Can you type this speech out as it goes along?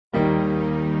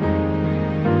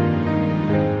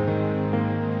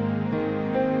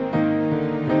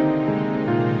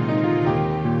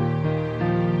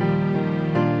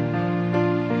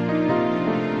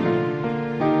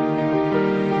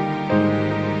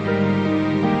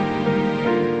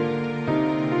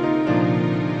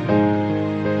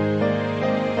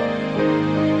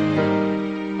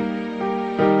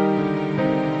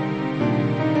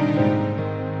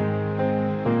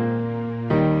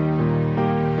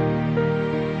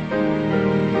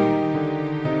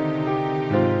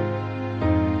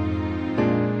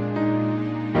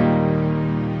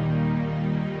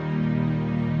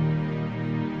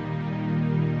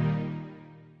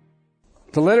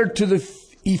The letter to the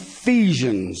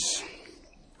Ephesians.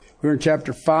 We're in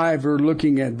chapter 5. We're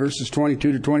looking at verses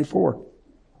 22 to 24.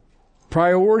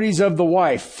 Priorities of the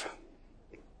wife.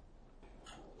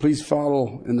 Please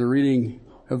follow in the reading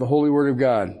of the Holy Word of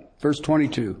God. Verse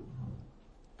 22.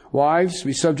 Wives,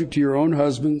 be subject to your own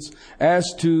husbands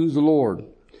as to the Lord.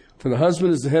 For the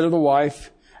husband is the head of the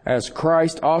wife, as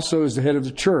Christ also is the head of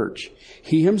the church.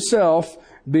 He himself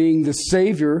being the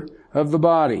Savior of the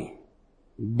body.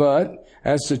 But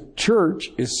as the church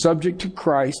is subject to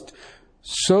Christ,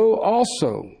 so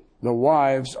also the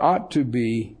wives ought to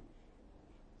be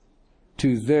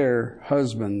to their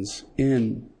husbands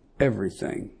in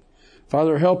everything.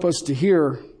 Father, help us to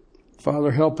hear. Father,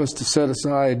 help us to set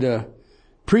aside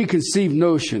preconceived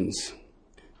notions.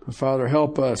 Father,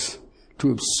 help us to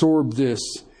absorb this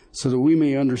so that we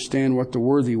may understand what the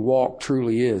worthy walk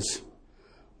truly is.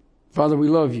 Father, we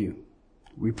love you.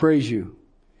 We praise you.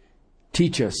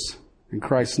 Teach us in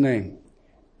Christ's name.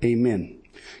 Amen.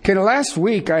 Okay, now last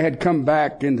week I had come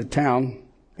back into town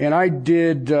and I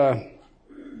did a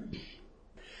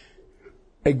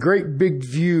great big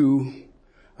view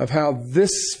of how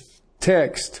this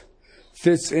text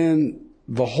fits in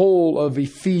the whole of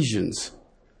Ephesians.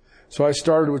 So I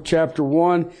started with chapter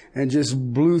 1 and just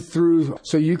blew through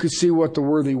so you could see what the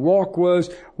worthy walk was,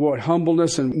 what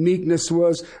humbleness and meekness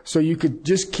was, so you could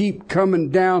just keep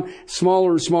coming down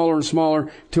smaller and smaller and smaller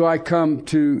till I come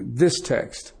to this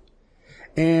text.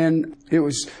 And it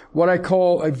was what I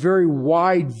call a very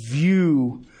wide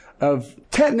view of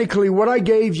technically what I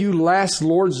gave you last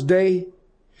Lord's Day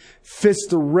fits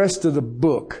the rest of the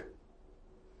book.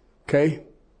 Okay?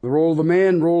 The role of the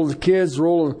man, role of the kids,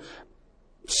 role of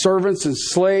servants and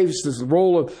slaves, the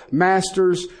role of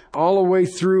masters, all the way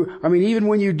through. I mean, even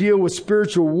when you deal with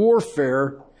spiritual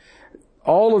warfare,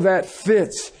 all of that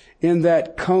fits in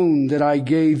that cone that I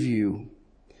gave you.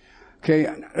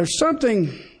 Okay, there's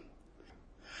something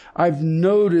I've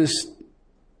noticed.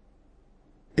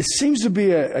 It seems to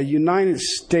be a United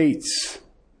States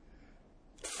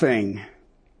thing,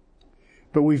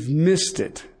 but we've missed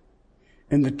it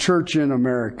in the church in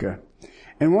America.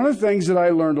 And one of the things that I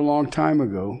learned a long time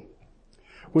ago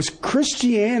was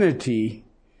Christianity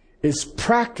is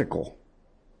practical.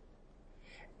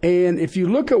 And if you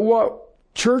look at what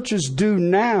churches do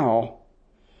now,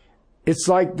 it's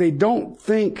like they don't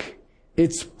think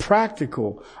it's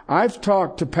practical. I've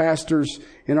talked to pastors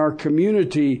in our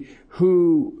community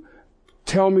who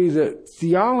tell me that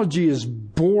theology is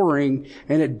boring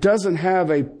and it doesn't have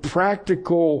a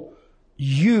practical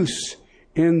use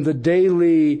in the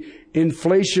daily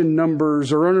inflation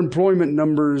numbers or unemployment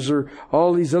numbers or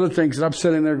all these other things. And I'm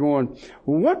sitting there going,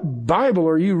 well, what Bible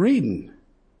are you reading?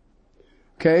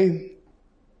 Okay.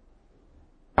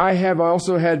 I have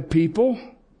also had people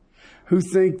who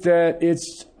think that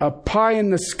it's a pie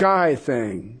in the sky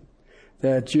thing.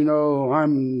 That, you know,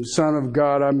 I'm son of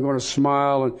God, I'm going to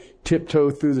smile and tiptoe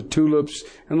through the tulips,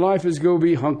 and life is going to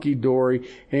be hunky-dory.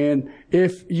 And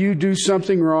if you do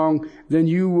something wrong, then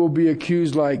you will be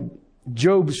accused like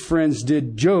Job's friends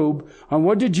did Job on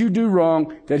what did you do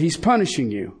wrong that he's punishing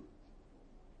you.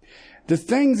 The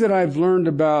things that I've learned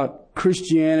about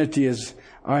Christianity is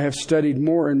I have studied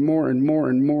more and more and more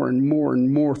and more and more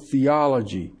and more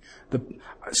theology. The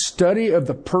study of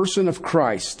the person of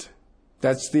Christ.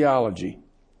 That's theology.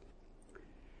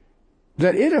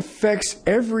 That it affects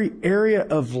every area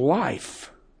of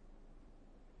life.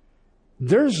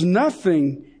 There's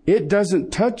nothing it doesn't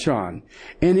touch on.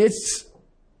 And it's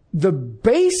the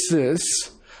basis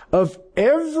of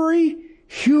every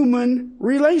human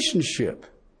relationship.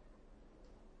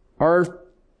 Our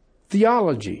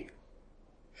theology.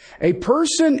 A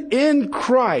person in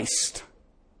Christ.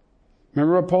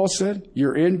 Remember what Paul said?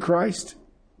 You're in Christ.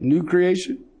 New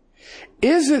creation.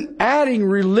 Isn't adding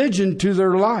religion to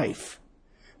their life.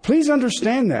 Please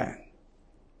understand that.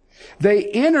 They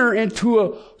enter into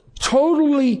a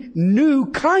totally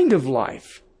new kind of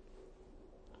life.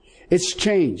 It's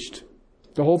changed.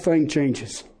 The whole thing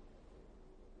changes.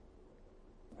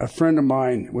 A friend of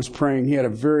mine was praying. He had a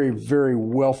very, very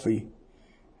wealthy,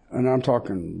 and I'm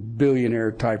talking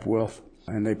billionaire type wealth,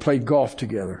 and they played golf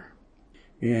together.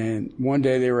 And one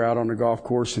day they were out on the golf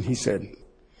course and he said,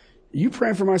 you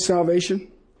praying for my salvation?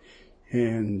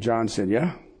 And John said,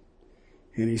 yeah.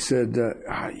 And he said,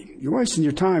 you're wasting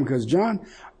your time because, John,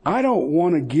 I don't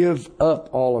want to give up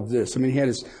all of this. I mean, he had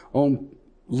his own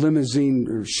limousine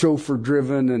or chauffeur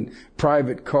driven and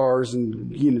private cars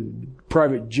and, you know,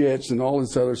 private jets and all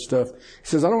this other stuff. He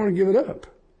says, I don't want to give it up.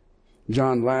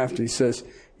 John laughed and he says,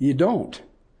 you don't.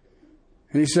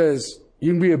 And he says,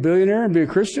 you can be a billionaire and be a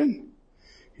Christian?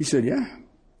 He said, yeah.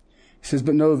 He says,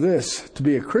 but know this, to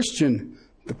be a Christian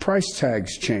the price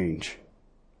tags change.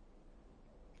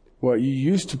 What you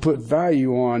used to put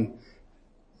value on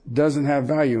doesn't have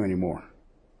value anymore.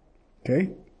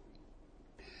 Okay?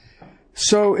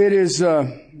 So it is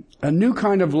a new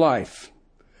kind of life.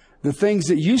 The things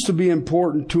that used to be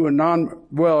important to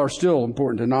are still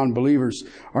important to non-believers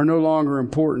are no longer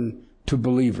important to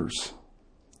believers.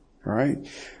 All right?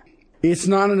 It's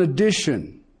not an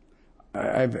addition.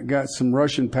 I've got some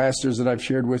Russian pastors that I've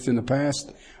shared with in the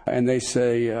past, and they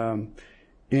say,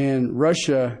 in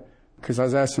Russia, because I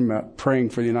was asking him about praying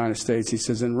for the United States, he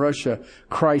says, in Russia,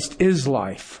 Christ is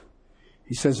life.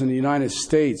 He says, in the United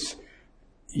States,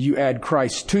 you add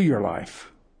Christ to your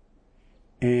life.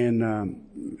 And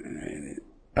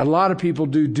a lot of people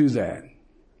do that.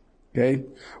 Okay?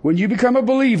 When you become a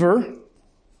believer,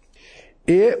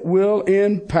 it will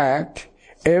impact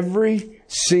every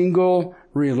single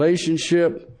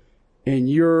relationship in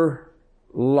your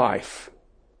life.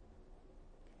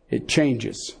 It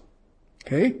changes.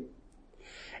 Okay?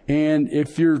 And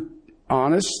if you're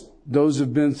honest, those who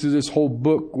have been through this whole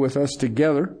book with us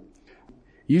together,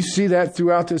 you see that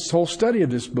throughout this whole study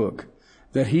of this book,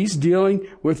 that he's dealing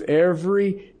with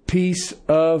every piece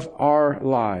of our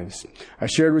lives. I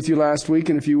shared with you last week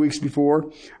and a few weeks before,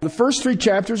 the first 3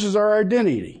 chapters is our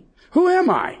identity. Who am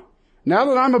I? Now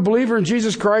that I'm a believer in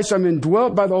Jesus Christ, I'm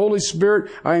indwelt by the Holy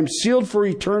Spirit, I am sealed for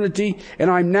eternity, and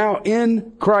I'm now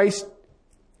in Christ.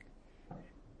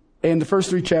 And the first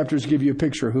 3 chapters give you a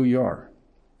picture of who you are.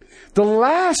 The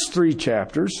last 3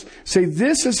 chapters say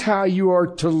this is how you are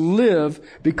to live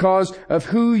because of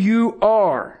who you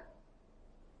are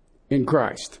in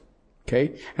Christ.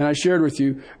 Okay? And I shared with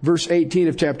you, verse 18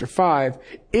 of chapter 5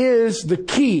 is the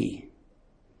key.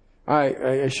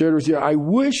 I shared with you, I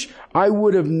wish I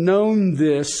would have known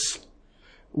this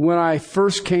when I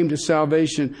first came to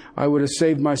salvation. I would have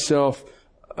saved myself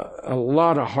a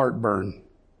lot of heartburn.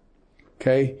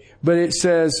 Okay? But it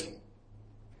says,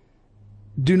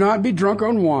 do not be drunk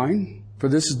on wine, for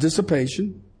this is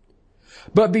dissipation,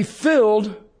 but be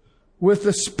filled with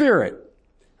the Spirit.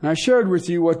 And I shared with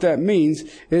you what that means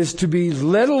is to be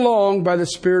led along by the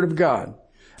Spirit of God.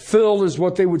 Filled is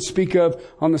what they would speak of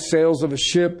on the sails of a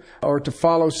ship, or to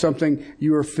follow something,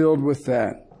 you are filled with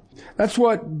that. That's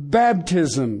what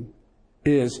baptism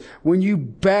is. When you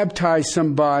baptize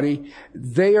somebody,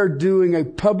 they are doing a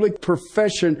public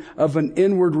profession of an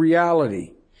inward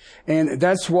reality. And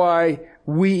that's why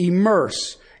we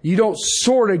immerse. You don't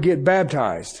sort of get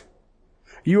baptized.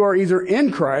 You are either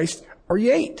in Christ or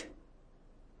you ain't.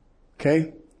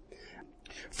 Okay?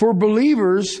 For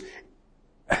believers,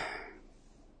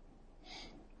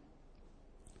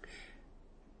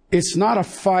 it's not a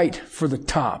fight for the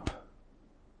top.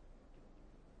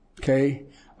 Okay?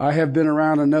 I have been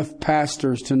around enough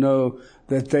pastors to know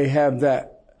that they have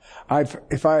that. I've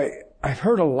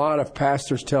heard a lot of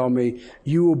pastors tell me,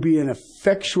 you will be an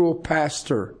effectual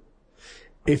pastor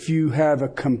if you have a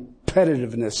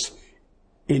competitiveness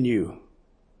in you.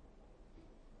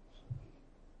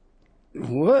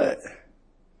 What?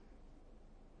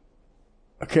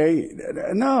 Okay,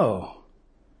 no.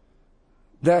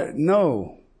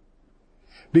 No.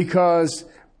 Because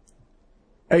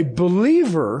a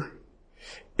believer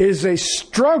is a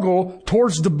struggle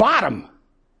towards the bottom.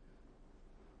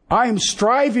 I am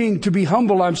striving to be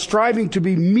humble. I'm striving to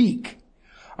be meek.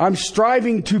 I'm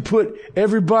striving to put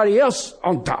everybody else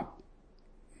on top.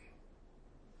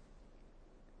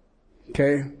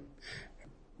 Okay?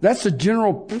 That's a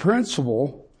general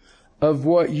principle of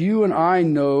what you and I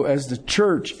know as the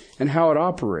church and how it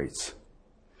operates.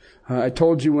 I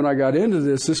told you when I got into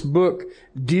this book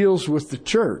deals with the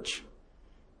church.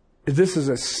 This is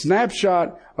a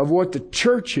snapshot of what the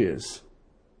church is.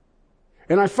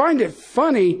 And I find it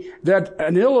funny that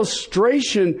an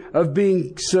illustration of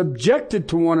being subjected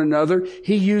to one another,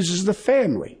 he uses the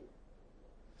family.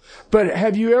 But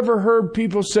have you ever heard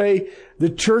people say, the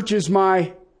church is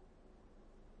my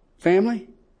family?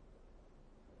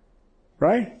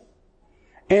 Right?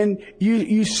 And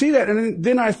you see that, and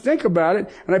then I think about it,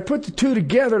 and I put the two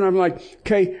together, and I'm like,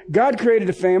 okay, God created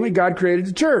a family, God created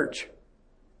the church.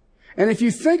 And if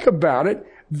you think about it,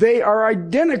 they are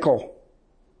identical.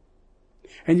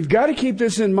 And you've got to keep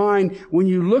this in mind when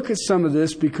you look at some of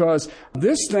this, because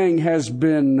this thing has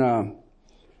been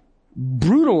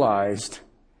brutalized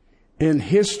in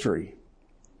history.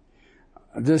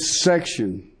 This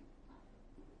section.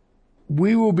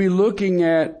 We will be looking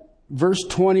at verse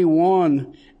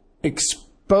 21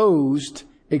 exposed,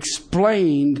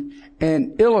 explained,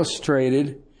 and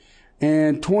illustrated.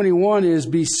 And 21 is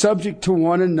be subject to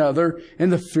one another in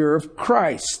the fear of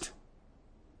Christ.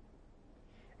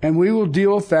 And we will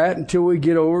deal with that until we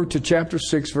get over to chapter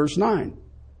 6, verse 9.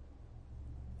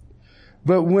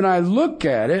 But when I look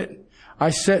at it, I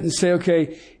sit and say,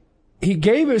 okay, he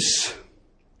gave us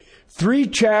 3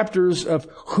 chapters of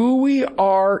who we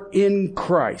are in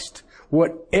Christ.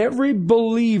 What every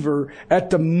believer at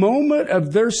the moment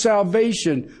of their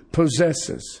salvation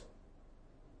possesses.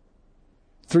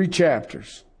 3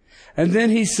 chapters. And then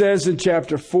he says in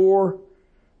chapter 4,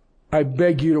 I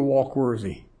beg you to walk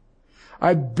worthy.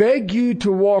 I beg you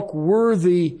to walk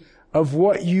worthy of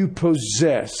what you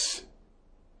possess.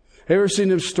 Ever seen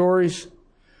those stories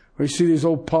where you see these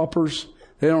old paupers?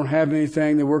 They don't have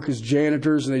anything. They work as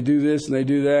janitors and they do this and they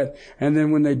do that. And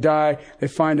then when they die, they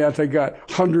find out they got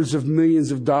hundreds of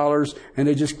millions of dollars and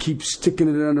they just keep sticking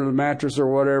it under the mattress or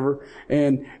whatever.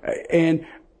 And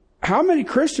how many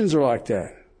Christians are like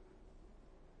that?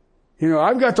 You know,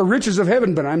 I've got the riches of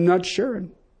heaven, but I'm not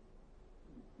sharing.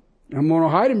 I'm going to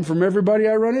hide them from everybody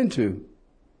I run into.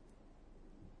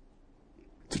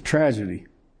 It's a tragedy.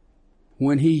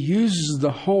 When he uses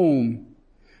the home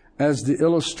as the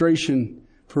illustration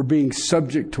for being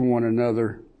subject to one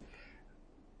another,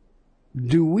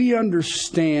 do we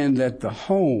understand that the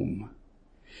home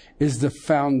is the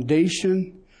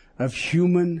foundation of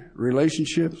human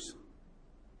relationships?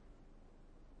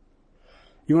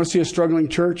 You want to see a struggling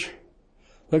church?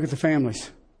 Look at the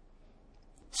families.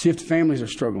 See if the families are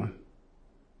struggling.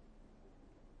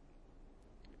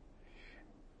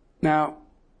 Now,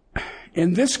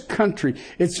 in this country,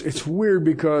 it's weird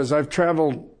because I've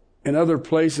traveled in other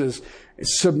places.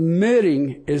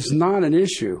 Submitting is not an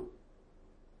issue.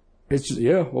 It's,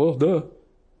 duh.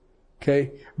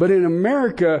 Okay. But in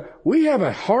America, we have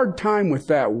a hard time with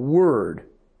that word.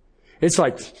 It's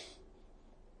like,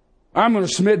 I'm going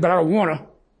to submit, but I don't want to.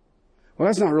 Well,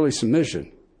 that's not really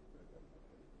submission.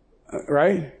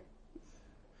 Right?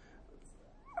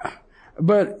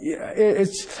 But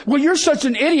it's, well, you're such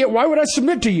an idiot. Why would I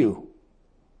submit to you?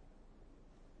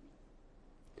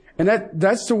 And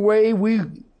that's the way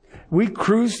we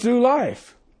cruise through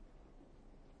life.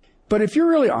 But if you're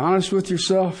really honest with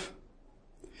yourself,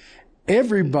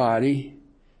 everybody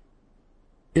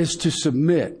is to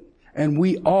submit, and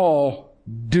we all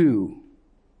do.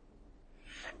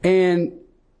 And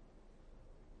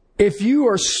if you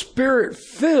are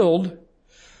Spirit-filled,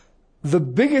 the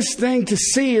biggest thing to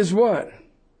see is what?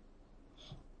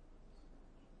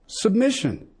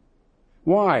 Submission.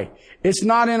 Why? It's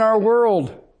not in our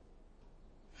world.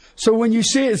 So when you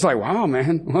see it, it's like, wow,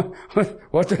 man,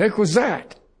 what the heck was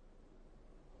that?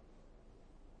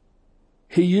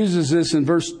 He uses this in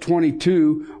verse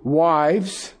 22.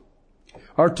 Wives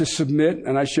are to submit,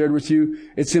 and I shared with you,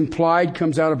 it's implied,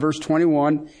 comes out of verse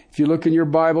 21. If you look in your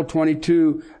Bible,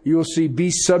 22, you will see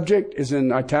be subject is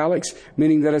in italics,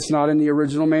 meaning that it's not in the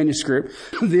original manuscript.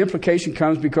 The implication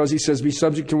comes because he says be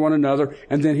subject to one another,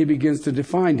 and then he begins to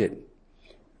define it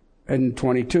in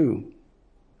 22.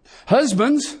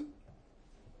 Husbands,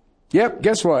 yep,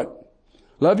 guess what?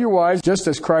 Love your wives just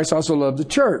as Christ also loved the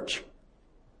church.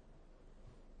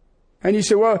 And you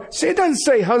say, well, see, it doesn't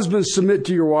say husbands submit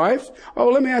to your wife. Oh,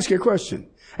 let me ask you a question.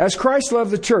 As Christ loved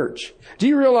the church, do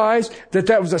you realize that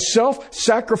that was a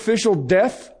self-sacrificial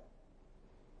death?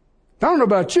 I don't know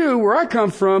about you, where I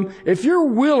come from, if you're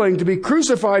willing to be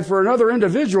crucified for another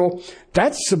individual,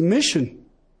 that's submission.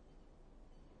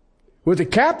 With a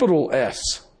capital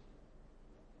S.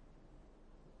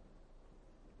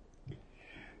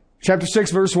 Chapter 6,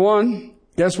 verse 1.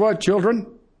 Guess what,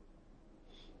 children?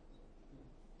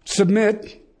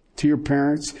 Submit to your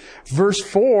parents. Verse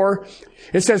 4,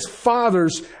 it says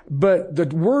fathers, but the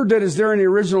word that is there in the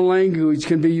original language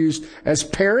can be used as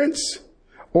parents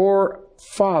or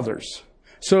fathers.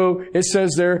 So it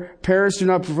says there, parents, do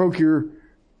not provoke your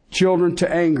children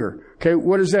to anger. Okay,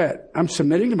 what is that? I'm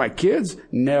submitting to my kids?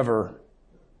 Never.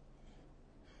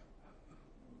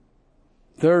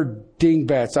 They're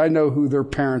dingbats. I know who their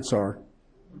parents are.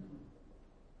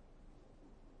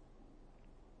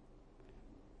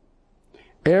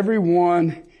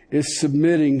 Everyone is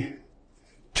submitting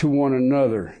to one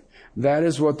another. That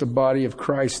is what the body of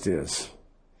Christ is.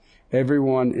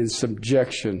 Everyone in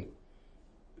subjection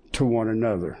to one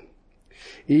another.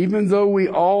 Even though we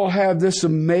all have this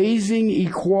amazing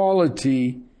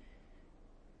equality,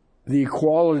 the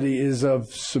equality is of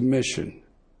submission.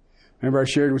 Remember I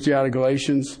shared with you out of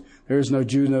Galatians, there is no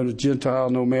Jew, no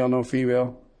Gentile, no male, no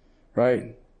female.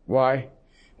 Right? Why?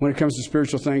 When it comes to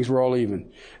spiritual things, we're all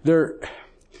even.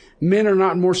 Men are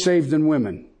not more saved than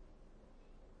women.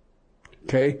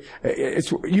 Okay?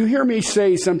 You hear me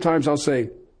say, sometimes I'll say,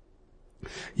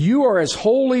 you are as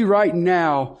holy right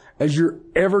now as you're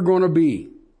ever going to be.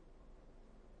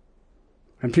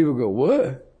 And people go,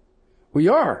 what? We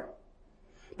are.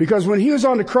 Because when he was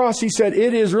on the cross, he said,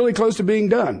 it is really close to being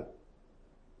done.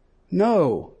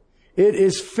 No. It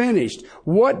is finished.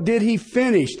 What did He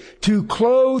finish? To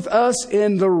clothe us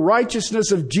in the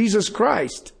righteousness of Jesus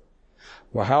Christ.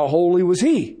 Well, how holy was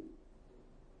He?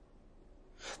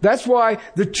 That's why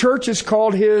the church is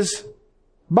called His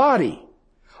body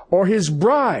or His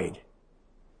bride.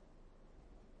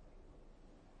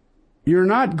 You're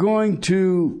not going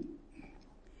to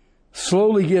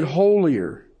slowly get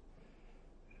holier.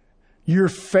 Your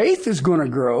faith is going to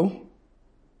grow.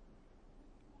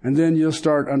 And then you'll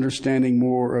start understanding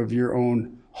more of your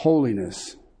own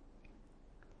holiness.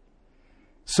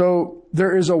 So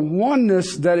there is a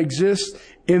oneness that exists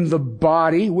in the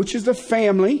body, which is the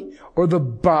family, or the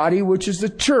body, which is the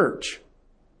church.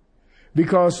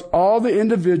 Because all the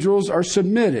individuals are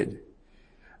submitted.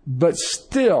 But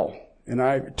still, and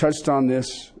I touched on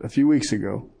this a few weeks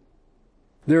ago,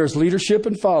 there is leadership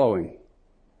and following.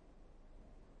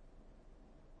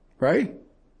 Right?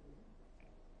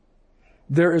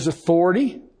 There is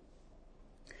authority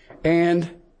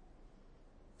and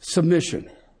submission.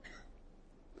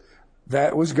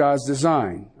 That was God's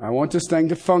design. I want this thing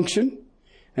to function,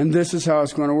 and this is how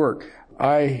it's going to work.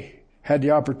 I had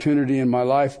the opportunity in my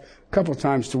life a couple of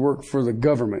times to work for the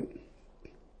government.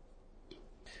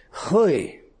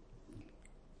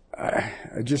 I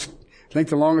think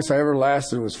the longest I ever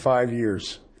lasted was 5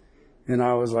 years. And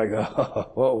I was like,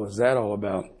 oh, what was that all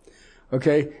about?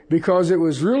 Okay, because it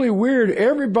was really weird.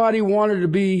 Everybody wanted to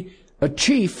be a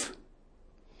chief,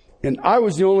 and I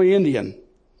was the only Indian.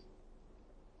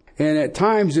 And at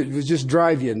times it would just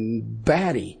drive you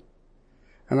batty.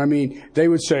 And I mean, they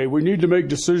would say, we need to make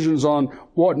decisions on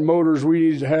what motors we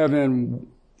need to have in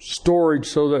storage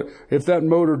so that if that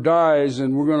motor dies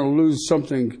and we're going to lose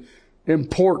something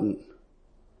important.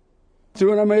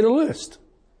 So I made a list.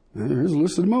 And here's a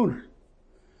list of the motors.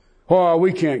 Oh,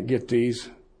 we can't get these.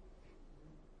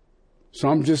 So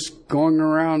I'm just going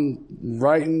around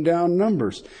writing down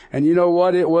numbers. And you know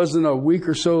what? It wasn't a week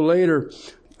or so later,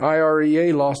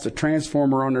 IREA lost a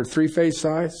transformer on their three-phase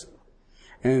size.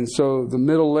 And so the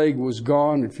middle leg was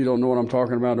gone. If you don't know what I'm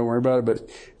talking about, don't worry about it. But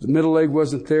the middle leg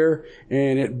wasn't there.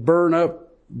 And it burned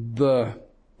up the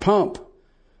pump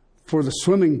for the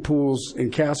swimming pools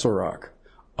in Castle Rock.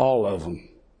 All of them.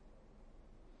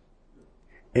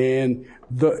 And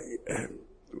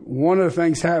one of the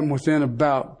things happened within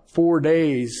about 4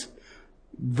 days,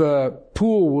 the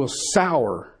pool will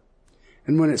sour.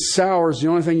 And when it sours, the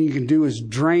only thing you can do is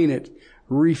drain it,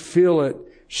 refill it,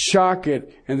 shock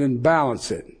it, and then balance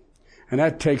it. And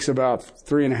that takes about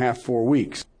 3.5, 4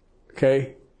 weeks.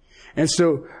 Okay? And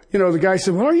so, the guy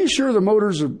said, well, are you sure the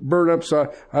motors are burned up?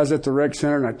 So I was at the rec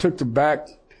center and I took the back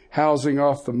housing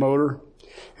off the motor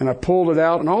and I pulled it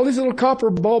out and all these little copper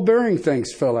ball bearing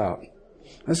things fell out.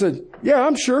 I said, yeah,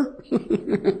 I'm sure.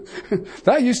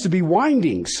 That used to be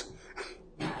windings.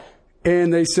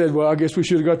 And they said, well, I guess we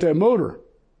should have got that motor.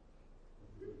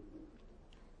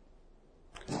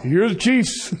 You're the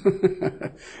chiefs.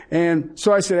 And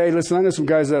so I said, hey, listen, I know some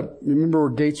guys up. Remember where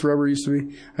Gates Rubber used to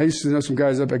be? I used to know some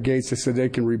guys up at Gates. They said they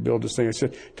can rebuild this thing. I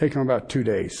said, take them about 2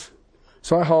 days.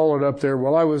 So I hauled it up there.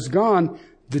 While I was gone,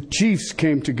 the chiefs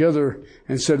came together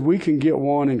and said, we can get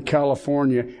one in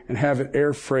California and have it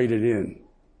air freighted in.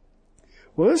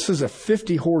 Well, this is a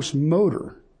 50-horse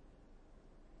motor.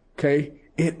 Okay?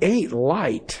 It ain't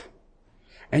light.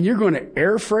 And you're going to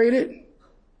air freight it?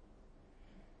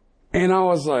 And I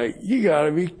was like, you got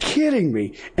to be kidding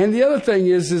me. And the other thing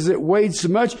is it weighed so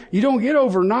much, you don't get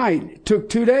overnight. It took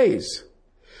 2 days.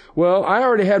 Well, I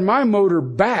already had my motor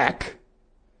back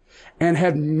and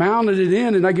had mounted it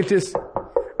in, and I get this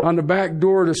on the back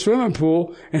door of the swimming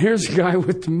pool, and here's a guy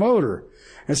with the motor.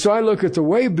 And so I look at the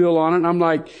weigh bill on it, and I'm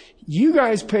like, you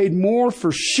guys paid more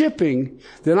for shipping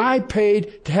than I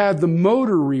paid to have the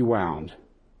motor rewound.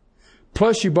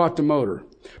 Plus you bought the motor.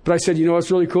 But I said, you know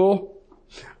what's really cool?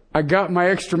 I got my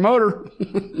extra motor.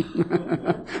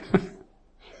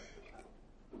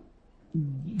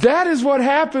 That is what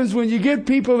happens when you get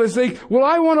people that think, well,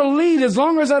 I want to lead as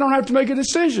long as I don't have to make a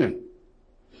decision.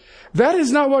 That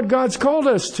is not what God's called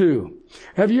us to.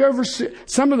 Have you ever seen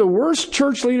some of the worst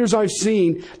church leaders I've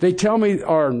seen, they tell me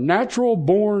are natural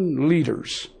born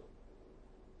leaders.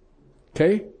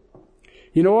 Okay?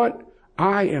 You know what?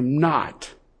 I am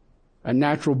not a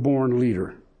natural born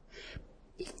leader.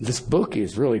 This book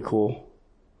is really cool.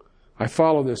 I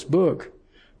follow this book.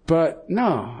 But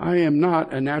no, I am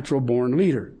not a natural born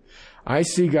leader. I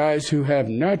see guys who have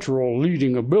natural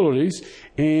leading abilities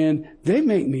and they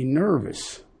make me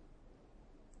nervous.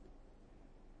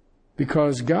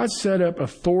 Because God set up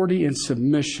authority and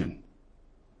submission.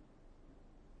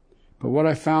 But what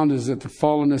I found is that the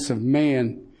fallenness of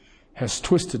man has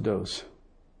twisted those.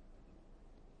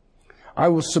 I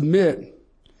will submit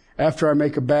after I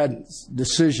make a bad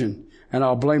decision, and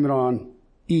I'll blame it on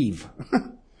Eve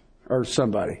or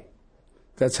somebody.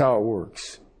 That's how it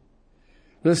works.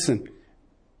 Listen,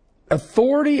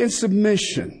 authority and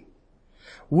submission,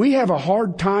 we have a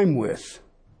hard time with.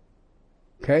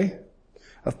 Okay?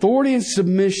 Authority and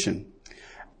submission.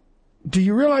 Do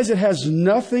you realize it has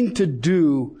nothing to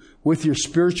do with your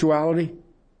spirituality?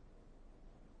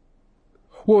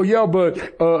 Well, yeah, but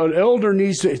an elder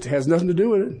needs to, it has nothing to do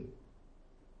with it.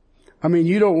 I mean,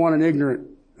 you don't want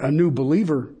a new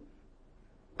believer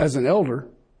as an elder,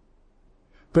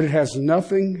 but it has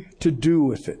nothing to do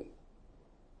with it.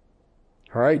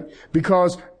 All right?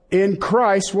 Because in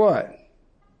Christ, what?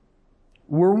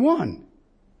 We're one.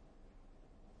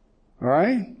 All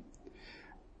right?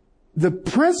 The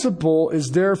principle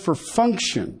is there for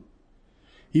function.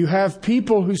 You have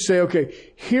people who say, okay,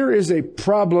 here is a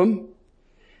problem.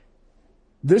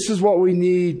 This is what we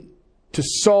need to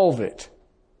solve it.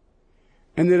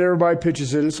 And then everybody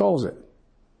pitches in and solves it.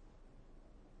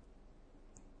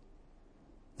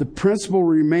 The principle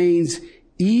remains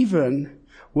even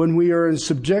when we are in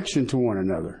subjection to one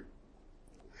another.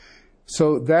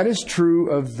 So that is true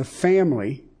of the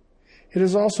family. It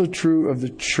is also true of the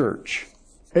church.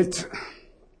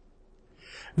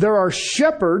 There are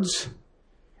shepherds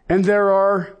and there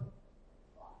are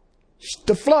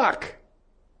the flock.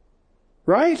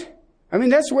 Right? I mean,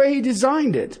 that's the way he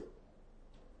designed it.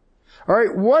 All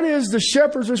right, what is the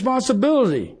shepherd's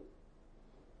responsibility?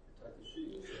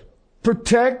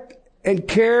 Protect and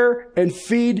care and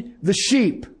feed the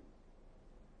sheep.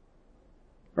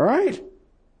 All right?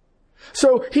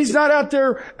 So he's not out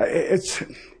there.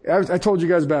 I told you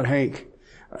guys about Hank.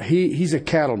 He's a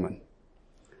cattleman.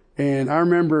 And I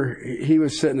remember he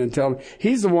was sitting and telling me,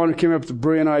 he's the one who came up with the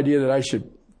brilliant idea that I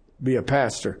should be a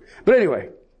pastor. But anyway,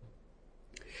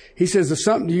 he says there's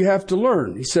something you have to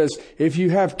learn. He says if you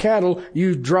have cattle,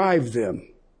 you drive them.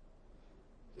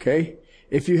 Okay?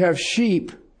 If you have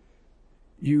sheep,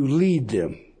 you lead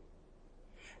them.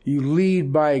 You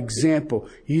lead by example.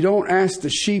 You don't ask the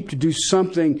sheep to do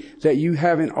something that you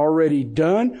haven't already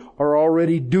done or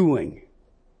already doing.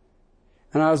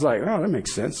 And I was like, oh, that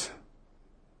makes sense.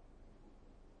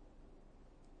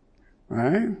 All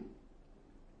right?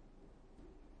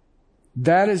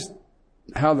 That is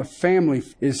how the family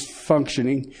is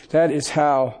functioning. That is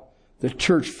how the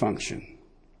church functions.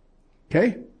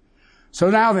 Okay? So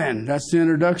now then, that's the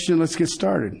introduction. Let's get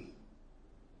started.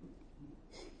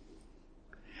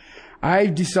 I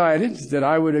decided that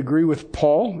I would agree with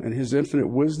Paul and his infinite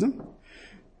wisdom.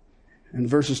 In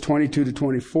verses 22 to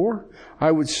 24,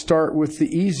 I would start with the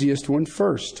easiest one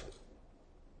first.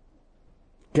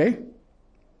 Okay?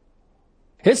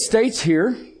 It states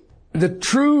here, the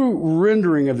true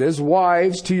rendering of this,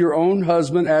 wives, to your own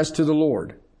husband as to the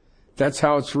Lord. That's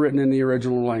how it's written in the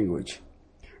original language.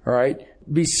 All right?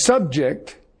 Be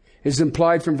subject is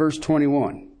implied from verse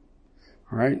 21.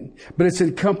 All right? But it's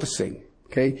encompassing.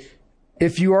 Okay?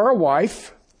 If you are a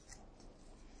wife,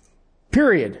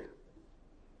 period.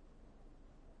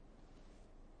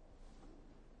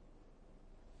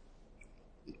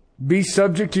 Be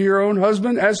subject to your own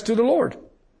husband as to the Lord.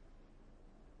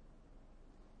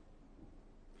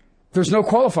 There's no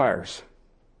qualifiers.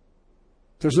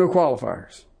 There's no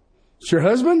qualifiers. It's your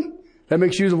husband. That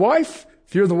makes you the wife.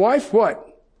 If you're the wife,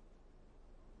 what?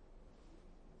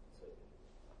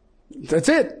 That's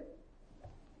it.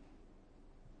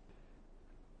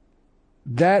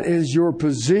 That is your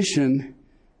position.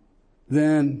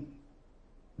 Then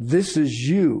this is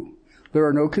you. There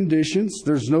are no conditions.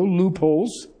 There's no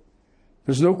loopholes.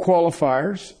 There's no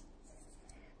qualifiers.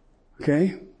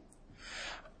 Okay?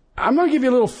 I'm going to give you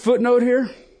a little footnote here.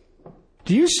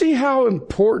 Do you see how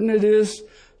important it is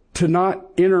to not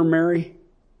intermarry?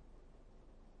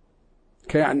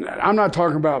 Okay, I'm not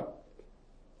talking about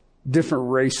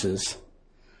different races.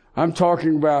 I'm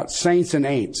talking about saints and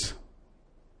ain'ts.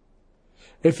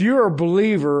 If you're a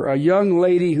believer, a young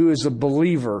lady who is a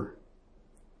believer,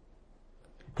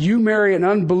 you marry an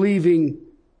unbelieving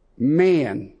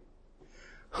man,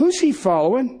 who's he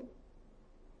following?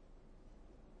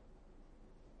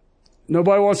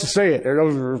 Nobody wants to say it.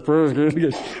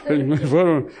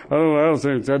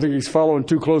 I think he's following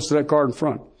too close to that car in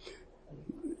front.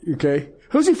 Okay.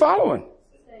 Who's he following?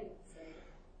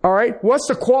 All right. What's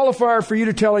the qualifier for you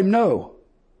to tell him no?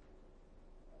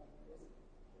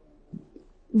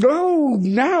 No.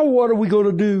 Now what are we going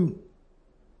to do?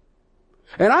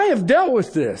 And I have dealt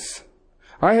with this.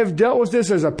 I have dealt with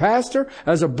this as a pastor,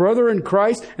 as a brother in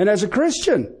Christ, and as a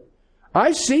Christian.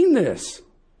 I've seen this.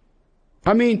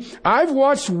 I mean, I've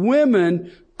watched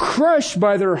women crushed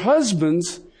by their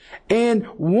husbands and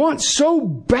want so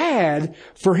bad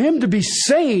for him to be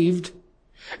saved.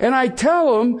 And I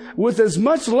tell him with as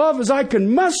much love as I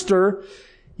can muster,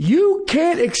 you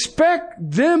can't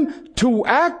expect them to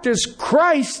act as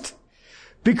Christ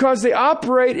because they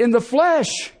operate in the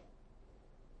flesh.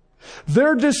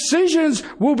 Their decisions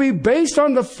will be based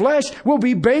on the flesh, will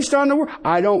be based on the world.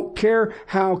 I don't care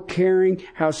how caring,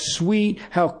 how sweet,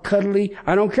 how cuddly.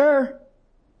 I don't care.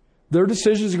 Their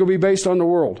decisions are going to be based on the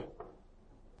world.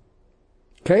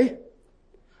 Okay?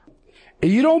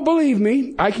 If you don't believe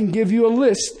me, I can give you a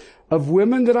list of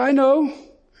women that I know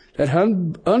that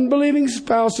had unbelieving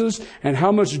spouses and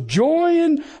how much joy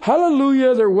and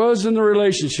hallelujah there was in the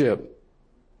relationship.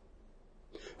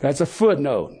 That's a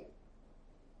footnote.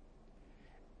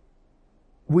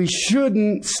 We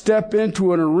shouldn't step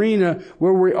into an arena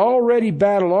where we already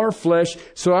battle our flesh,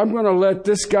 so I'm going to let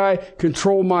this guy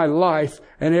control my life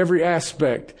and every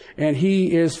aspect. And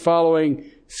he is following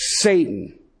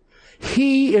Satan.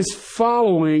 He is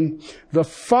following the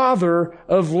father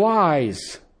of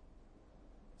lies.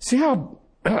 See how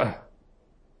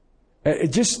it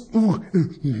just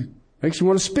makes you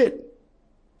want to spit,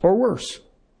 or worse.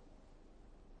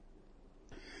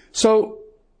 So,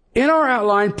 in our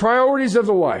outline, priorities of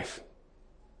the wife.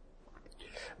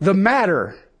 The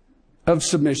matter of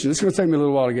submission. It's going to take me a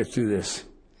little while to get through this,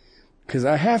 because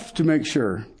I have to make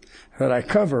sure that I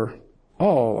cover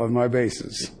all of my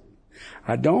bases.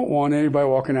 I don't want anybody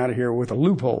walking out of here with a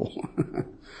loophole.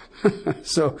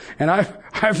 So, and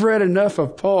I've read enough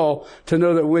of Paul to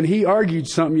know that when he argued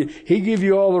something, he gave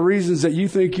you all the reasons that you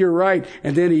think you're right,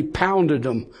 and then he pounded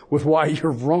them with why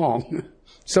you're wrong.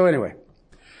 So anyway,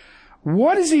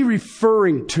 what is he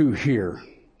referring to here?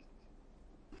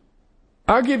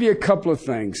 I'll give you a couple of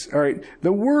things. All right.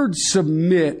 The word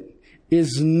submit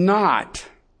is not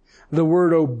the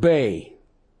word obey.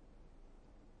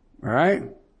 All right.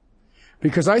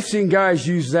 Because I've seen guys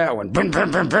use that one. Brum, brum,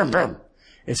 brum, brum, brum.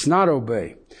 It's not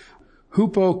obey.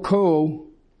 Hupoko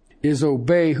is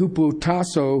obey.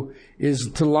 Hupotasso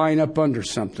is to line up under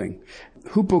something.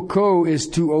 Hupoko is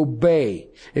to obey.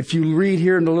 If you read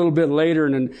here in a little bit later,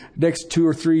 in the next 2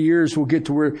 or 3 years, we'll get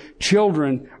to where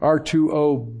children are to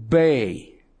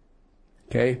obey.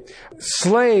 Okay?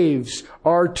 Slaves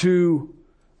are to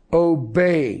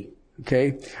obey.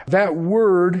 Okay? That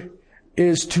word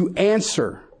is to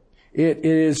answer. It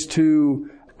is to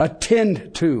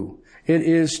attend to. It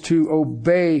is to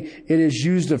obey. It is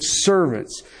used of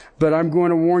servants. But I'm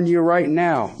going to warn you right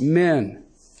now, men,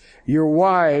 your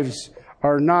wives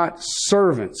are not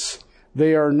servants.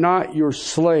 They are not your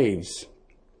slaves.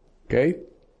 Okay?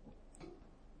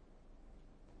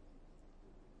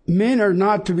 Men are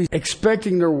not to be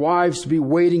expecting their wives to be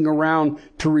waiting around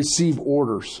to receive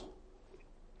orders.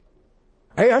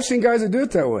 Hey, I've seen guys that do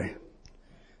it that way.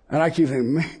 And I keep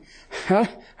thinking, man,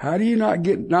 how do you not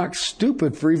get knocked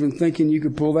stupid for even thinking you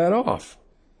could pull that off?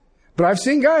 But I've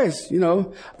seen guys,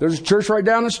 there's a church right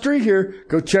down the street here.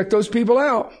 Go check those people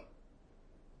out.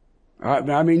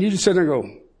 I mean, you just sit there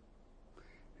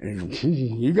and go,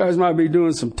 you guys might be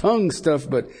doing some tongue stuff,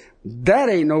 but that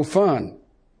ain't no fun.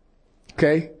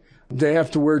 Okay? They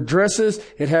have to wear dresses.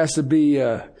 It has to be,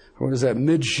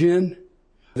 mid-shin.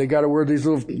 They got to wear these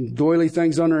little doily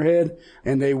things on their head,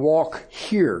 and they walk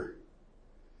here.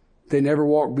 They never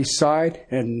walk beside,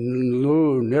 and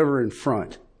no, never in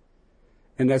front.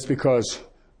 And that's because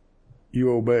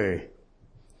you obey.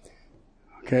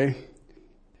 Okay?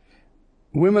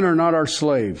 Women are not our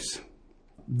slaves.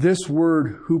 This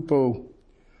word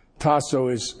hupotasso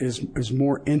is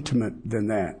more intimate than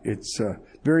that. It's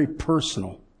very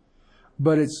personal,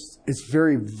 but it's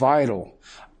very vital.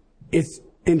 It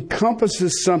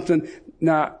encompasses something.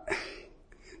 Now,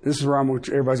 this is where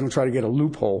everybody's going to try to get a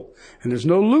loophole, and there's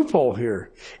no loophole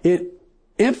here. It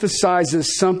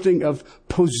emphasizes something of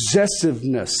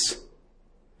possessiveness.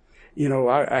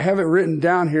 I have it written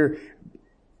down here,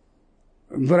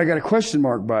 but I got a question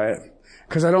mark by it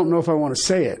because I don't know if I want to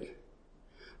say it.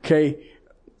 Okay?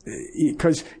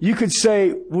 Because you could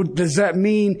say, well, does that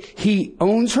mean he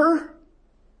owns her?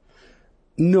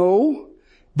 No,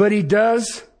 but he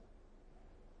does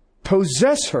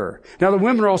possess her. Now the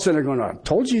women are all sitting there going, I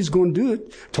told you he's going to do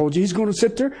it. Told you he's going to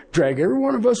sit there, drag every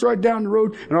one of us right down the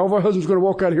road, and all of our husbands are going to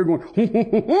walk out of here going, hoo, hoo,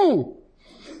 hoo, hoo.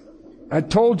 I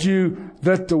told you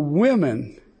that the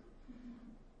women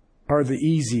are the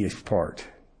easiest part.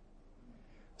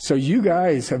 So you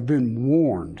guys have been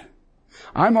warned.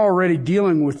 I'm already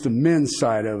dealing with the men's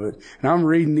side of it, and I'm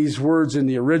reading these words in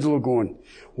the original going,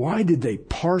 why did they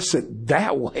parse it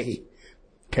that way?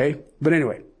 Okay? But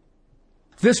anyway,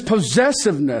 This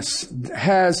possessiveness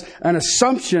has an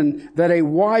assumption that a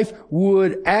wife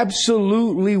would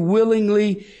absolutely,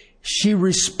 willingly, she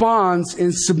responds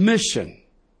in submission.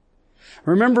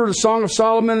 Remember the Song of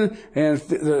Solomon and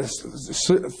the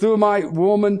Shulamite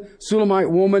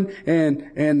woman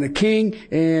and the king,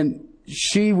 and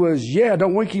she was,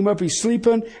 don't wake him up, he's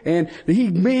sleeping, and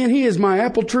he is my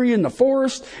apple tree in the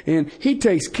forest, and he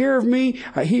takes care of me,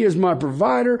 he is my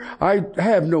provider, I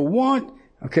have no want.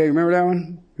 Okay, remember that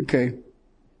one? Okay.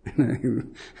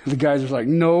 The guys are like,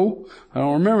 no, I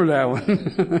don't remember that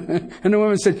one. And the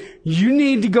woman said, you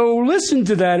need to go listen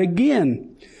to that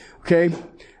again. Okay.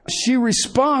 She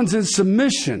responds in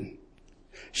submission.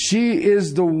 She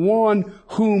is the one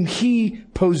whom he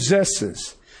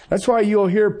possesses. That's why you'll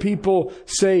hear people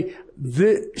say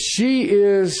that she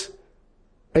is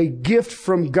a gift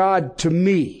from God to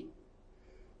me.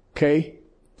 Okay.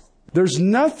 There's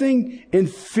nothing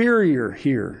inferior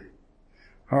here.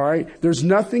 All right. There's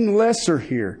nothing lesser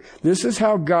here. This is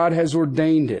how God has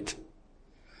ordained it.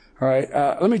 All right.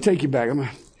 Let me take you back.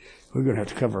 We're going to have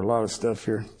to cover a lot of stuff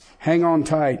here. Hang on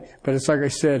tight. But it's like I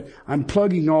said, I'm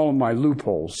plugging all of my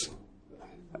loopholes.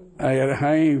 I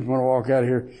ain't going to walk out of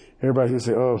here. Everybody's going to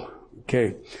say, oh,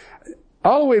 okay.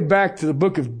 All the way back to the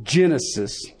book of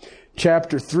Genesis,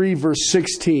 chapter 3, verse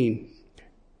 16.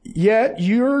 Yet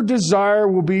your desire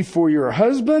will be for your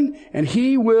husband, and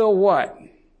he will what?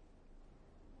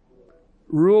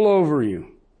 Rule over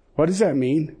you. What does that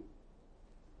mean?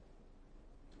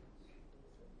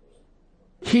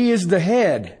 He is the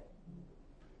head.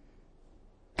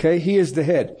 Okay, he is the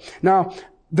head. Now,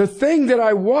 the thing that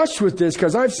I watched with this,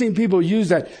 because I've seen people use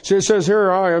that, so it says here,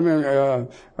 I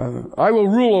will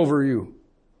rule over you.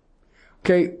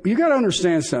 Okay, you got to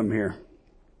understand something here.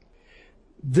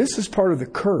 This is part of the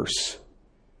curse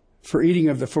for eating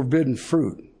of the forbidden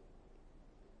fruit.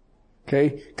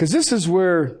 Okay, because this is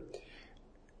where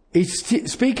he's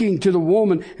speaking to the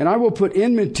woman, and I will put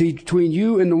enmity between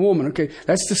you and the woman. Okay,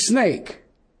 that's the snake.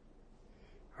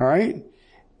 All right.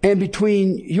 And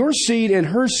between your seed and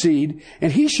her seed,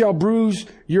 and he shall bruise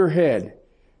your head.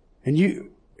 And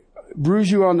you bruise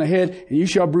you on the head, and you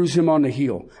shall bruise him on the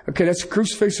heel. Okay, that's the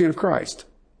crucifixion of Christ.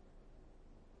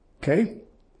 Okay?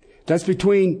 That's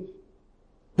the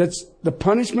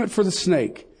punishment for the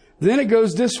snake. Then it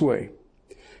goes this way.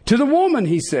 To the woman,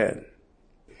 he said,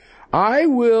 I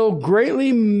will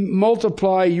greatly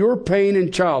multiply your pain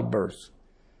in childbirth.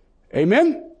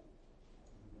 Amen?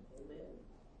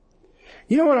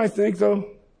 You know what I think,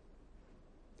 though?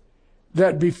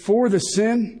 That before the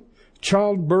sin,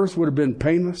 childbirth would have been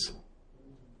painless.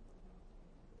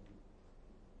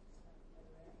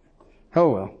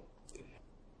 Oh, well.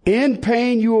 In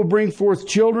pain you will bring forth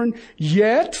children,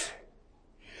 yet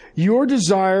your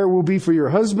desire will be for your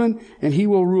husband, and he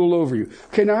will rule over you.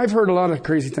 Okay, now I've heard a lot of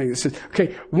crazy things that says,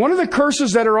 okay, one of the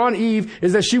curses that are on Eve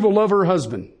is that she will love her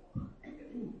husband.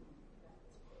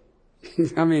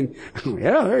 I mean,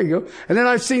 yeah, there you go. And then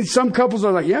I've seen some couples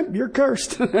are like, yeah, you're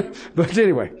cursed. But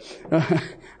anyway,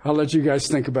 I'll let you guys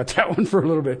think about that one for a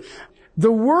little bit.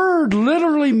 The word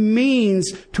literally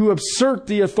means to assert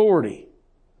the authority.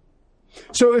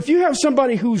 So if you have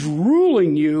somebody who's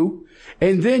ruling you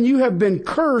and then you have been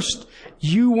cursed,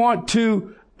 you want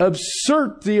to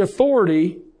assert the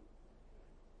authority.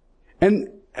 And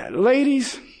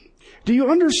ladies, do you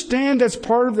understand that's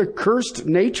part of the cursed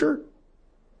nature?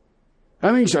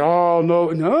 I mean, you say, oh,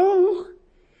 no.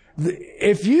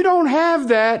 If you don't have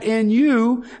that in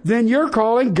you, then you're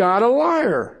calling God a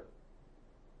liar.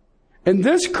 And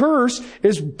this curse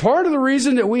is part of the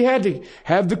reason that we had to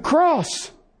have the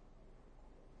cross.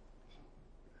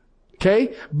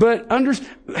 Okay? But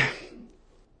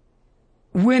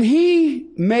when he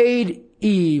made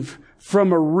Eve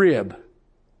from a rib,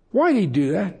 why did he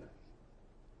do that?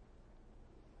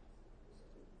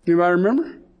 Anybody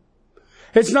remember?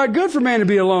 It's not good for man to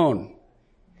be alone.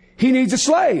 He needs a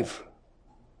slave.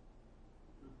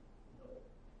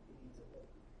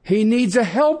 He needs a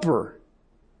helper.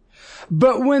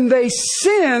 But when they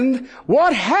sinned,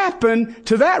 what happened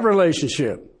to that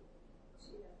relationship?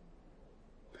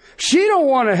 She don't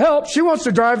want to help. She wants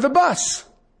to drive the bus.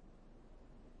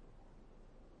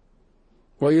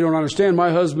 Well, you don't understand.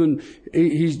 My husband,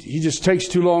 he just takes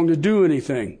too long to do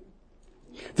anything.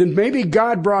 Then maybe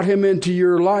God brought him into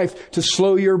your life to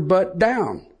slow your butt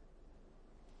down.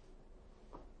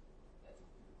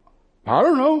 I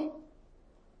don't know.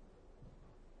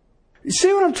 You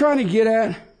see what I'm trying to get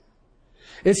at?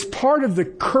 It's part of the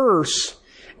curse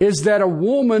is that a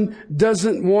woman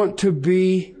doesn't want to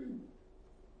be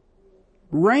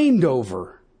reigned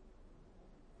over.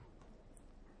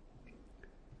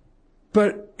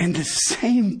 But in the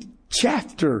same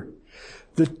chapter.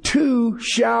 The two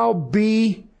shall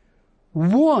be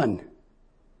one.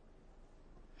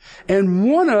 And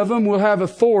one of them will have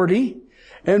authority,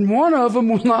 and one of them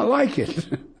will not like it.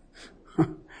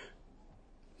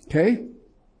 Okay?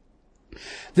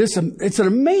 It's an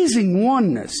amazing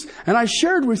oneness. And I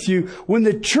shared with you, when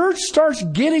the church starts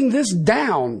getting this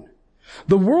down,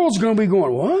 the world's going to be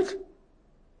going, what?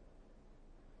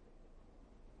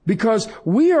 Because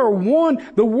we are one.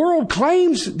 The world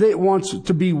claims that it wants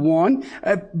to be one,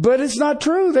 but it's not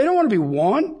true. They don't want to be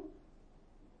one.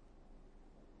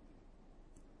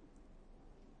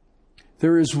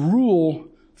 There is rule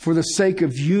for the sake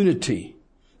of unity.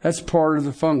 That's part of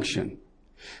the function.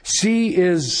 She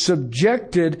is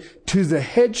subjected to the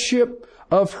headship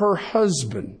of her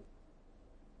husband.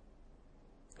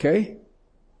 Okay?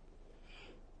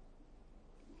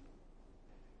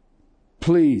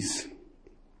 Please.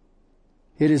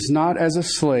 It is not as a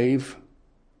slave,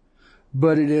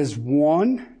 but it is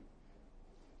one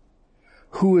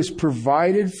who is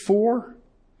provided for,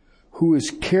 who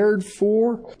is cared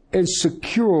for, and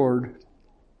secured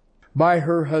by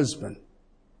her husband.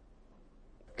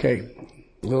 Okay,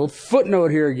 a little footnote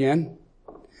here again.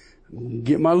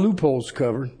 Get my loopholes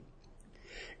covered.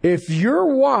 If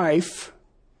your wife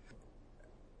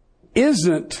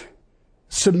isn't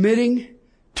submitting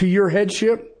to your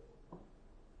headship,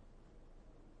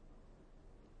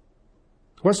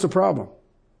 what's the problem?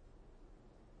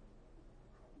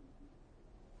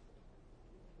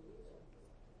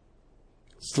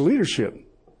 It's the leadership.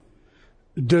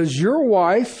 Does your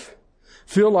wife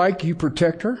feel like you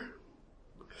protect her?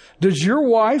 Does your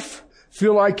wife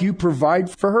feel like you provide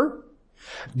for her?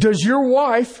 Does your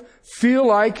wife feel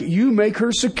like you make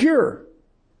her secure?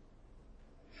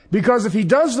 Because if he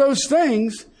does those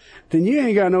things, then you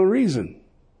ain't got no reason.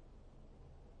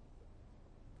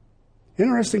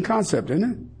 Interesting concept,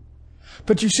 isn't it?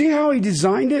 But you see how he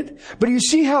designed it? But you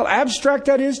see how abstract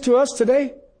that is to us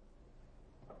today?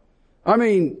 I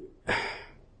mean,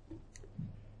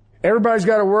 everybody's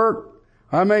got to work.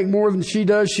 I make more than she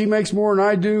does. She makes more than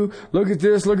I do. Look at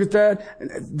this, look at that.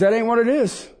 That ain't what it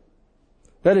is.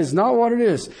 That is not what it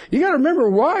is. You got to remember,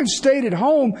 wives stayed at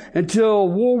home until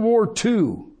World War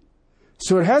II.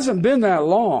 So it hasn't been that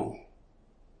long.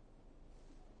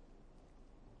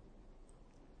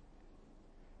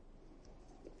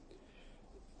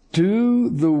 Do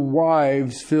the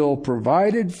wives feel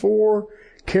provided for,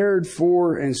 cared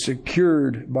for, and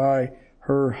secured by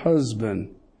her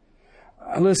husband?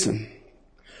 Listen,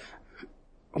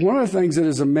 one of the things that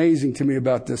is amazing to me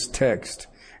about this text,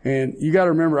 and you got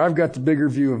to remember, I've got the bigger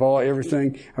view of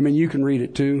everything. I mean, you can read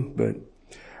it too, but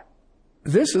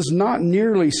this is not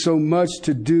nearly so much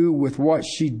to do with what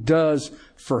she does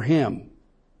for him,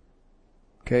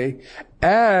 okay,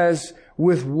 as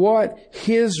with what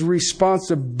his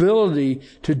responsibility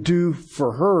to do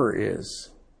for her is.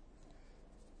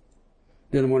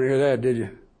 Didn't want to hear that, did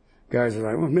you? Guys are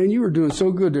like, well, man, you were doing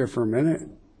so good there for a minute.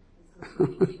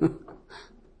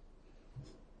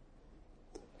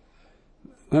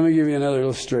 Let me give you another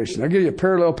illustration. I'll give you a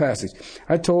parallel passage.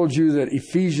 I told you that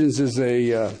Ephesians is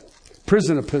a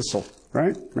prison epistle,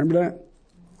 right? Remember that?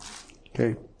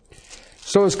 Okay.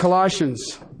 So is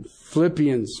Colossians,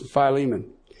 Philippians,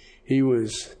 Philemon. He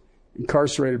was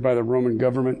incarcerated by the Roman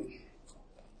government.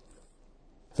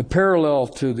 The parallel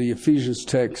to the Ephesians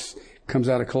text comes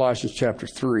out of Colossians chapter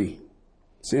 3.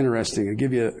 It's interesting. I'll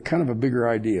give you kind of a bigger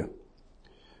idea.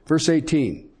 Verse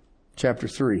 18, chapter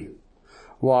 3.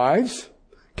 Wives,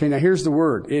 okay, now here's the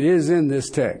word. It is in this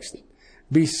text.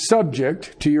 Be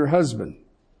subject to your husband.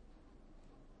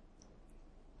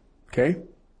 Okay?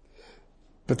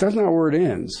 But that's not where it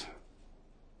ends.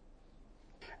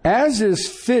 As is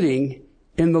fitting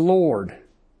in the Lord.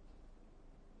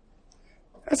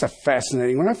 That's a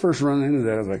fascinating. When I first run into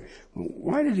that, I was like,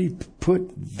 why did he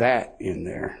put that in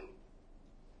there?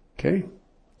 Okay.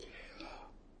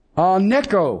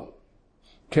 Aneko.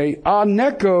 Okay.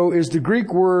 Aneko is the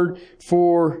Greek word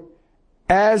for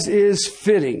as is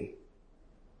fitting.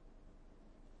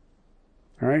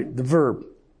 All right. The verb.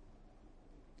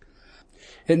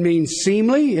 It means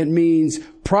seemly. It means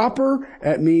proper.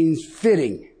 It means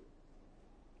fitting.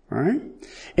 All right.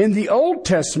 In the Old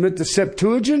Testament, the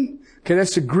Septuagint, okay,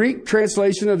 that's the Greek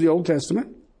translation of the Old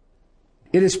Testament.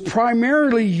 It is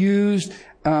primarily used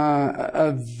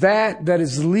that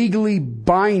is legally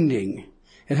binding.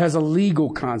 It has a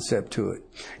legal concept to it.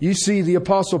 You see the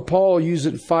Apostle Paul use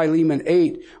it in Philemon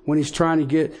 8 when he's trying to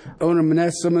get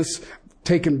Onesimus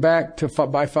taken back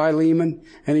by Philemon.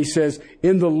 And he says,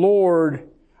 in the Lord,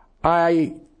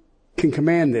 I can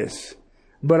command this,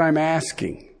 but I'm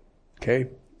asking. Okay.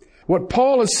 What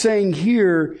Paul is saying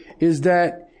here is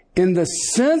that in the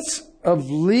sense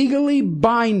of legally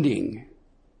binding,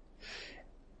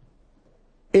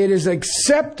 it is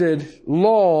accepted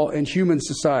law in human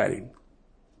society.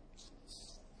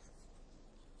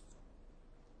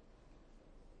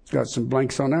 Got some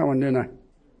blanks on that one, didn't I?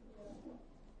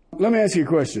 Let me ask you a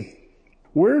question.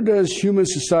 Where does human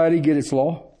society get its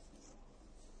law?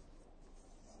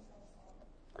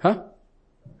 Huh?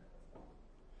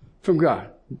 From God.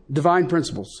 Divine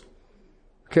principles.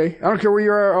 Okay? I don't care where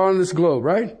you are on this globe,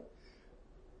 right?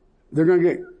 They're going to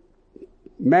get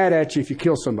mad at you if you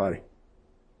kill somebody.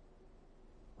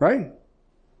 Right?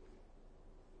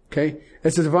 Okay?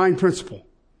 It's a divine principle.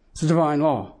 It's a divine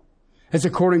law. It's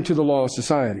according to the law of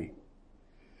society.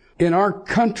 In our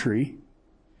country,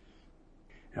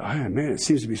 man, it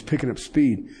seems to be picking up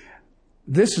speed.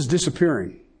 This is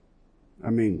disappearing. I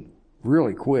mean,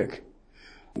 really quick.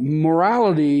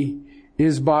 Morality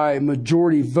is by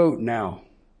majority vote now.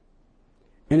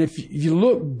 And if you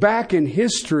look back in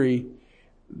history,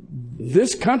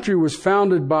 this country was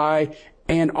founded by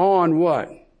and on what?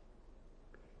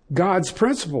 God's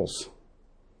principles.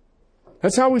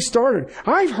 That's how we started.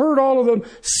 I've heard all of them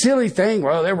silly things.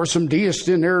 Well, there were some deists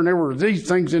in there and there were these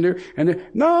things in there.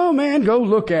 No, man, go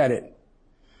look at it.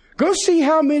 Go see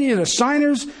how many of the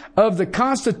signers of the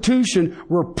Constitution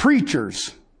were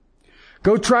preachers.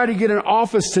 Go try to get an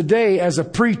office today as a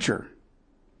preacher.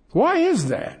 Why is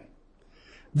that?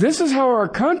 This is how our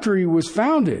country was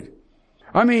founded.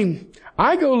 I mean,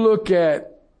 I go look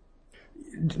at,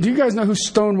 do you guys know who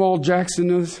Stonewall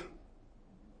Jackson is?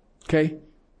 Okay.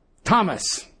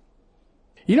 Thomas.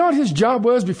 You know what his job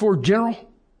was before general?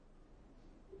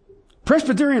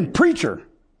 Presbyterian preacher.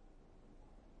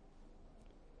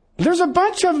 There's a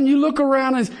bunch of them you look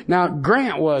around and, now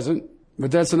Grant wasn't, but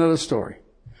that's another story.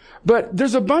 But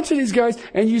there's a bunch of these guys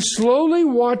and you slowly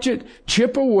watch it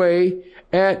chip away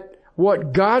at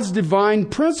what God's divine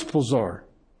principles are.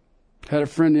 Had a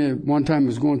friend one time who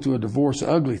was going through a divorce,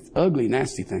 ugly,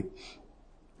 nasty thing.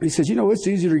 He says, you know, it's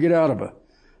easier to get out of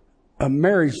a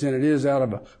marriage than it is out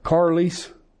of a car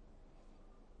lease.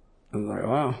 I was like,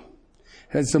 wow.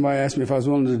 Had somebody ask me if I was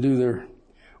willing to do their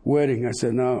wedding. I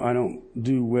said, no, I don't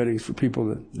do weddings for people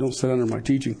that don't sit under my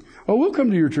teaching. Oh, we'll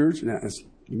come to your church. No,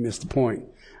 you missed the point.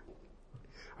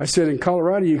 I said, in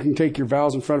Colorado, you can take your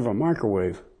vows in front of a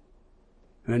microwave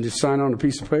and then just sign on a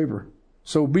piece of paper.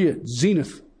 So be it.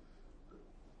 Zenith.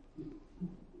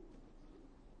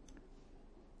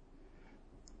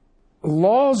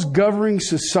 Laws governing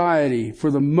society,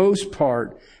 for the most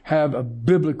part, have a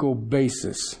biblical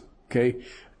basis. Okay?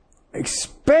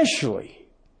 Especially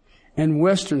in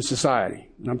Western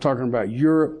society. And I'm talking about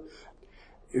Europe.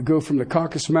 You go from the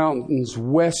Caucasus Mountains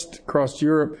west across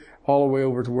Europe all the way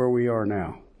over to where we are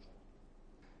now.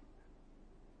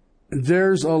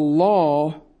 There's a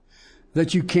law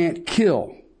that you can't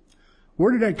kill.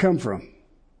 Where did that come from?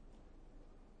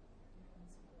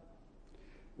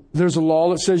 There's a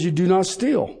law that says you do not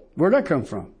steal. Where'd that come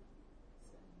from?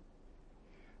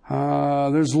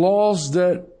 There's laws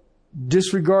that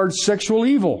disregard sexual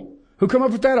evil. Who come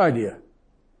up with that idea?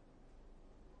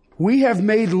 We have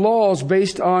made laws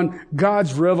based on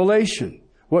God's revelation,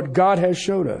 what God has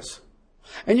showed us.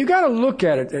 And you got to look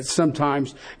at it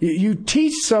sometimes. You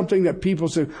teach something that people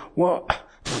say, well,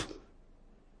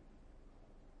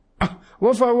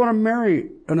 what if I want to marry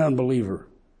an unbeliever?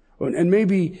 And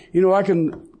maybe, I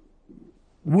can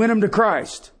win him to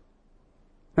Christ.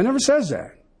 It never says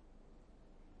that.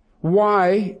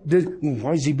 Why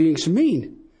is he being so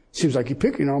mean? Seems like he's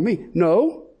picking on me.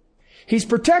 No. He's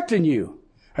protecting you.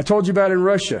 I told you about in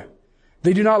Russia.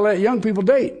 They do not let young people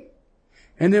date.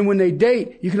 And then when they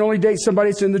date, you can only date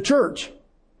somebody that's in the church.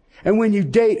 And when you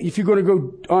date, if you're going to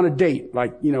go on a date,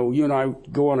 like, you and I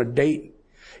go on a date,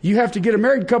 you have to get a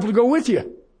married couple to go with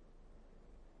you.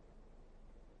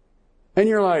 And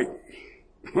you're like,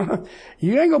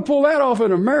 you ain't going to pull that off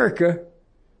in America.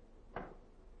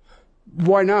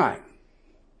 Why not?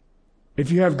 If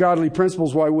you have godly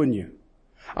principles, why wouldn't you?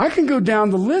 I can go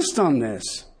down the list on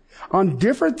this, on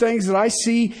different things that I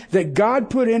see that God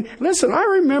put in. Listen, I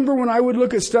remember when I would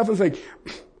look at stuff and think,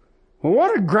 well,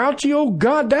 what a grouchy old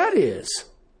God that is.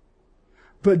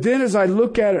 But then as I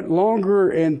look at it longer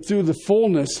and through the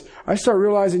fullness, I start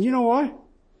realizing, you know what?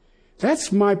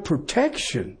 That's my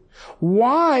protection.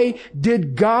 Why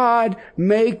did God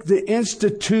make the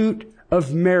institute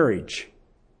of marriage?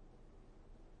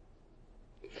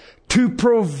 To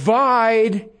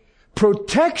provide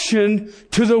protection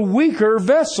to the weaker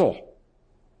vessel.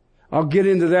 I'll get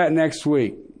into that next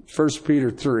week. 1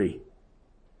 Peter 3.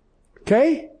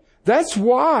 Okay? That's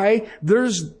why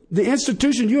there's the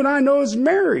institution you and I know as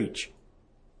marriage.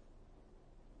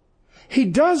 He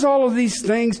does all of these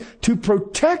things to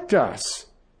protect us.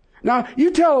 Now,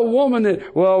 you tell a woman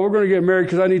that, well, we're going to get married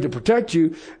because I need to protect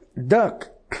you. Duck.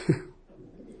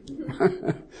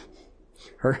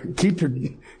 Or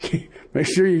make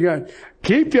sure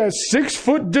keep your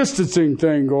 6-foot distancing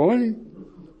thing going.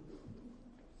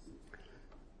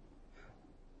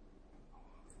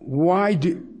 Why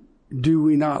do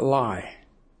we not lie?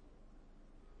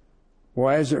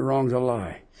 Why is it wrong to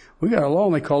lie? We got a law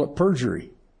and they call it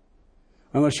perjury.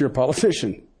 Unless you're a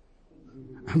politician.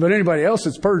 But anybody else,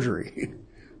 it's perjury.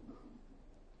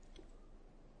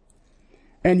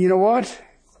 And you know what?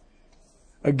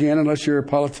 Again, unless you're a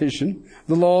politician,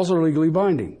 the laws are legally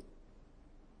binding.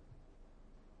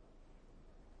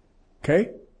 Okay?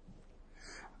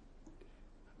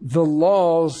 The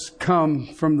laws come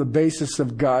from the basis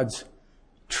of God's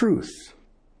truth.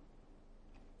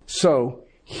 So,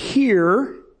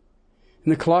 here,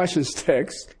 in the Colossians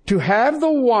text, to have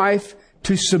the wife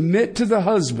to submit to the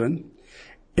husband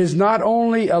is not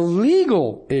only a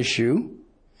legal issue,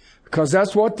 because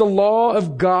that's what the law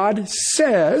of God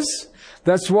says.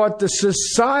 That's what the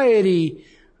society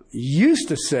used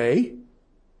to say.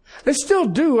 They still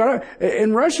do.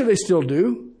 In Russia, they still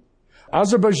do.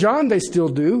 Azerbaijan, they still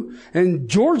do. In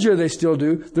Georgia, they still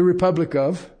do. The Republic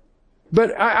of.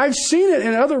 But I've seen it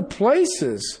in other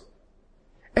places.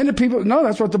 And the people, no,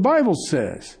 that's what the Bible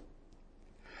says.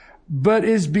 But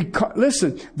is because,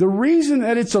 listen, the reason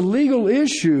that it's a legal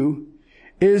issue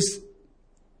is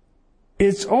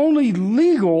it's only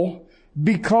legal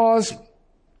because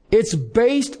it's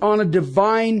based on a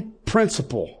divine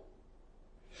principle.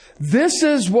 This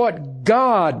is what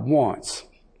God wants.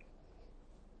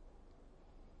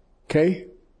 Okay?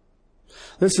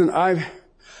 Listen,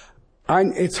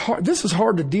 it's hard. This is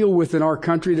hard to deal with in our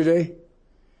country today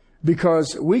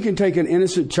because we can take an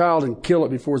innocent child and kill it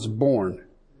before it's born.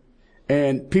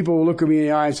 And people will look at me in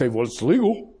the eye and say, well, it's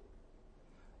legal.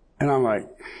 And I'm like,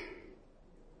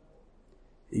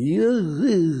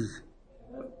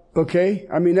 okay.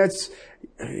 I mean,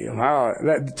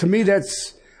 to me,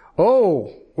 that's,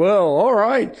 oh, well, all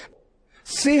right.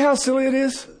 See how silly it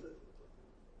is?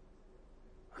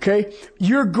 Okay.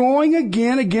 You're going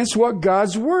again against what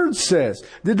God's Word says.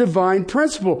 The divine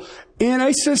principle. In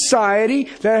a society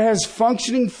that has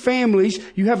functioning families,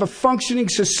 you have a functioning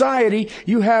society,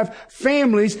 you have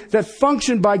families that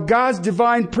function by God's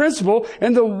divine principle,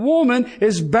 and the woman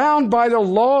is bound by the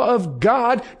law of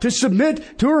God to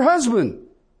submit to her husband.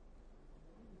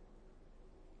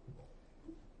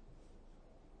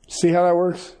 See how that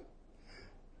works?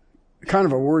 Kind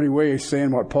of a wordy way of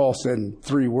saying what Paul said in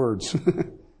 3 words.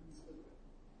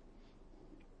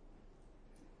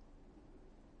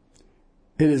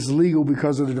 It is legal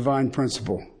because of the divine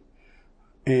principle.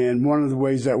 And one of the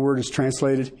ways that word is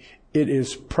translated, it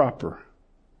is proper.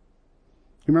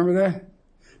 You remember that?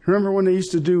 Remember when they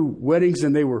used to do weddings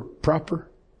and they were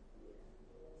proper?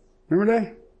 Remember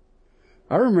that?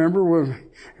 I remember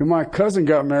when my cousin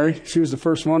got married. She was the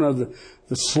first one of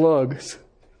the slugs.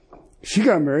 She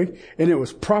got married and it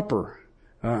was proper.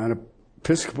 An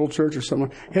Episcopal church or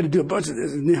something. Had to do a bunch of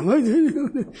this.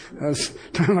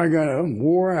 Time I got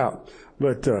wore out.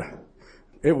 But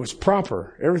it was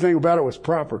proper. Everything about it was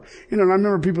proper. You know, and I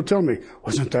remember people telling me,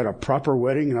 wasn't that a proper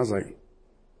wedding? And I was like,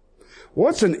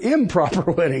 what's an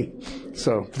improper wedding?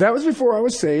 So that was before I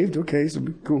was saved. Okay, so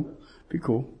be cool. Be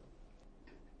cool.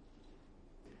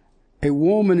 A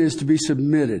woman is to be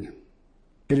submitted.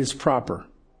 It is proper.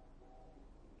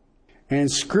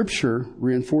 And Scripture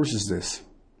reinforces this.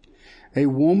 A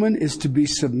woman is to be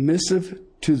submissive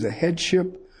to the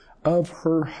headship of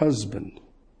her husband.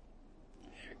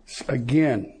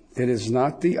 Again, it is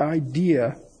not the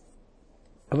idea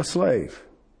of a slave.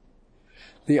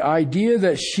 The idea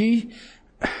that she...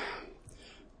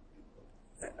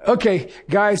 Okay,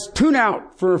 guys, tune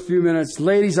out for a few minutes.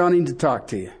 Ladies, I need to talk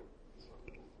to you.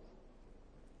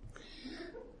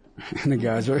 And the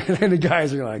guys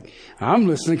are like, I'm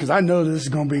listening because I know this is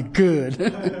going to be good.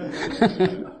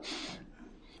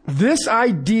 This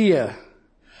idea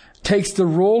takes the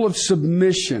role of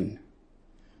submission,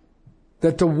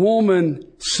 that the woman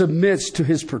submits to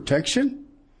his protection,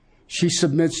 she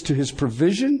submits to his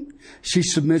provision, she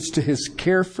submits to his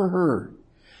care for her.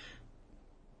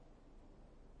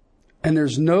 And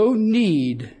there's no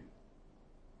need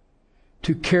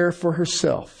to care for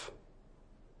herself.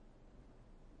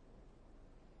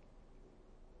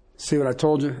 See what I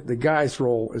told you? The guy's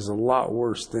role is a lot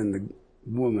worse than the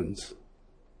woman's.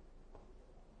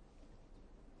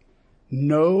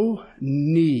 No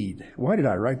need. Why did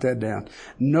I write that down?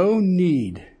 No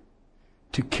need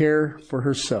to care for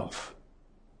herself.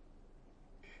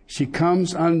 She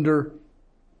comes under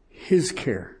His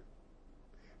care.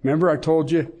 Remember I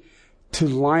told you to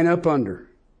line up under.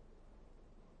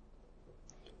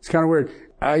 It's kind of weird.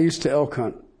 I used to elk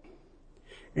hunt.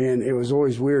 And it was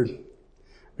always weird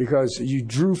because you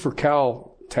drew for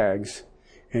cow tags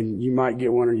and you might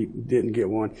get one or you didn't get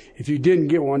one. If you didn't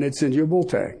get one, they'd send you a bull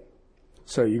tag.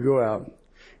 So you go out.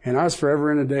 And I was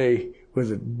forever and a day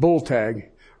with a bull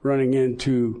tag running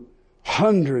into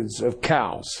hundreds of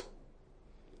cows.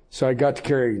 So I got to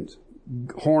carry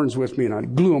horns with me and I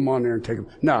glue them on there and take them.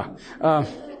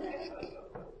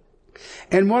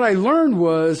 And what I learned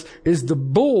is the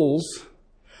bulls,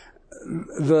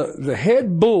 the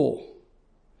head bull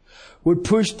would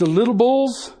push the little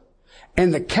bulls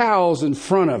and the cows in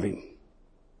front of him.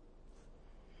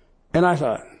 And I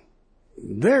thought,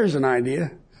 there's an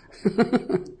idea.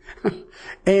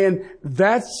 And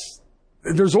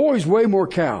there's always way more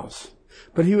cows,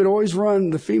 but he would always run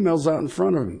the females out in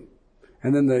front of him.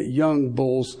 And then the young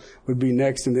bulls would be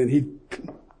next, and then he'd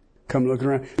come looking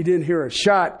around. He didn't hear a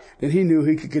shot, then he knew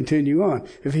he could continue on.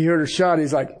 If he heard a shot,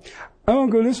 he's like, I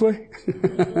want to go this way.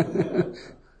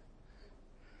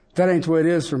 That ain't the way it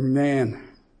is for man.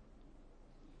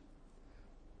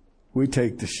 We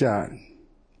take the shot.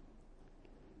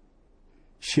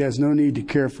 She has no need to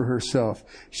care for herself.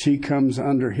 She comes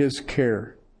under His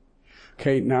care.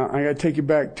 Okay, now I got to take you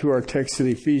back to our text in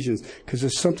Ephesians because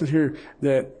there's something here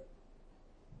that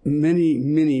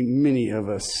many of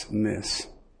us miss.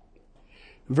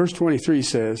 Verse 23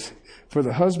 says, for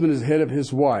the husband is the head of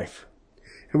his wife.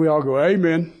 And we all go,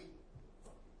 amen.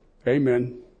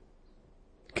 Amen.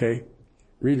 Okay,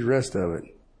 read the rest of it.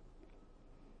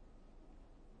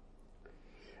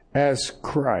 As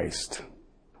Christ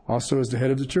also is the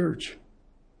head of the church.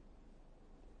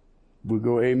 We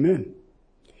go, amen.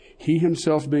 He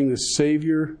Himself being the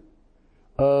Savior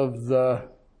of the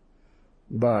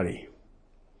body.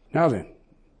 Now then,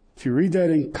 if you read that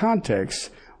in context,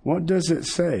 what does it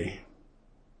say?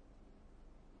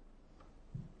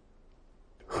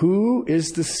 Who is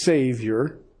the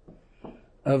Savior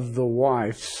of the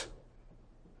wife's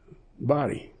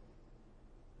body?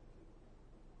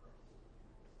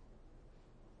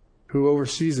 Who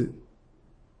oversees it?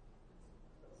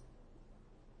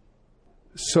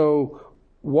 So,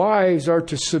 wives are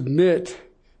to submit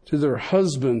to their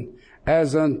husband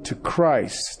as unto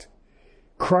Christ.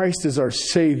 Christ is our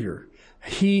Savior.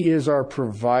 He is our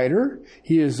provider.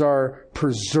 He is our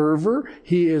preserver.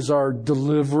 He is our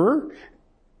deliverer.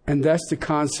 And that's the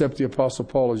concept the Apostle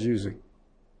Paul is using.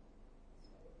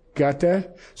 Got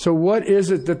that? So what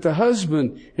is it that the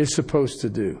husband is supposed to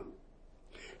do?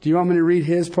 Do you want me to read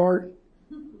his part?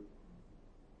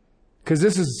 Because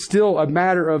this is still a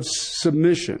matter of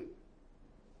submission.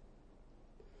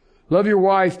 Love your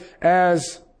wife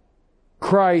as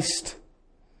Christ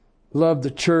loved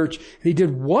the church. And He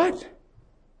did what?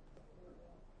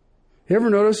 You ever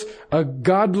notice a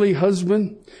godly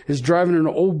husband is driving an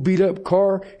old beat up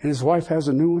car and his wife has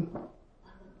a new one?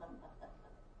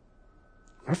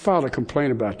 I filed a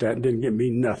complaint about that and didn't get me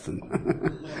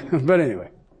nothing. But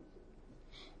anyway.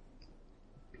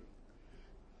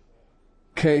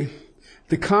 Okay.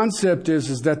 The concept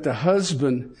is that the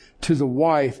husband to the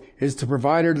wife is the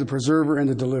provider, the preserver, and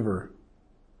the deliverer.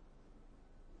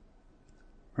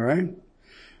 All right?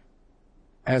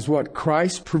 As what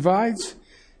Christ provides,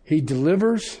 He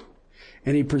delivers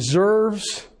and He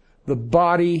preserves the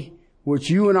body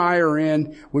which you and I are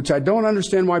in, which I don't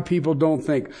understand why people don't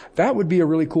think that would be a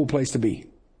really cool place to be.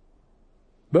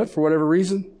 But for whatever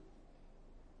reason,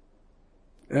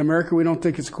 in America, we don't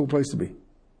think it's a cool place to be.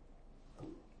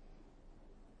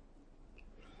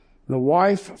 The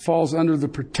wife falls under the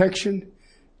protection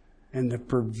and the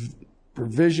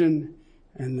provision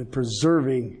and the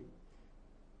preserving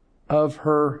of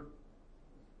her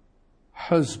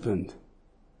husband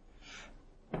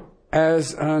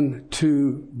as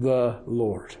unto the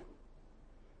Lord.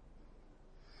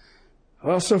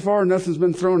 Well, so far nothing's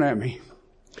been thrown at me.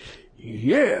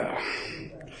 Yeah.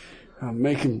 I'm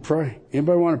making pray.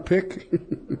 Anybody want to pick?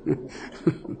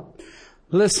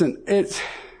 Listen,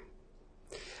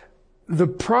 the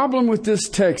problem with this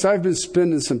text, I've been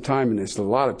spending some time in this, a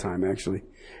lot of time actually,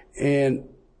 and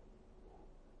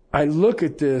I look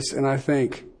at this and I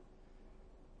think,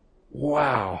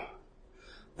 wow,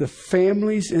 the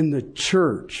families in the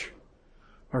church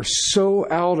are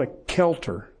so out of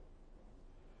kilter.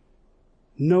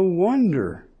 No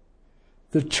wonder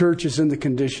the church is in the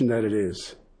condition that it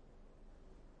is.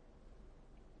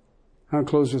 I'll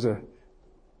close with a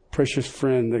precious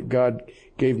friend that God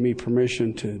gave me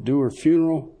permission to do her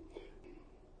funeral.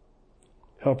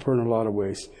 help her in a lot of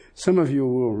ways. Some of you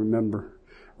will remember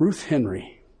Ruth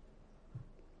Henry.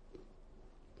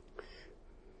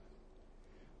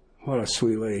 What a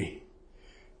sweet lady.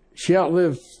 She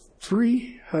outlived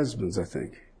 3 husbands, I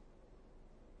think.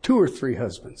 2 or 3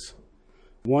 husbands.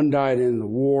 One died in the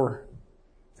war,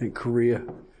 I think Korea.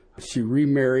 She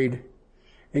remarried.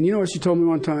 And you know what she told me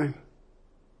one time?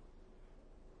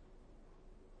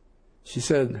 She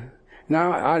said,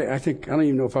 now I think, I don't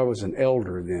even know if I was an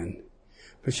elder then,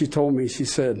 but she told me, she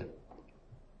said,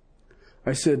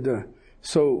 I said,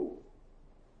 so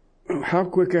how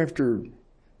quick after, I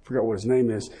forgot what his name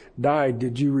is, died,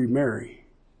 did you remarry?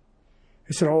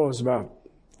 He said, oh, it was about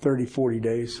 30, 40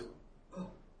 days.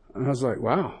 And I was like,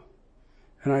 wow.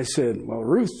 And I said, well,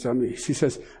 Ruth, she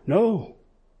says, no,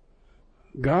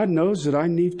 God knows that I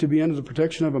need to be under the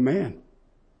protection of a man.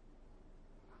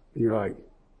 And you're like,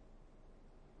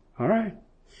 all right.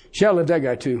 She outlived that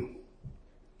guy too.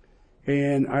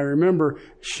 And I remember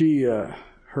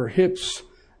her hips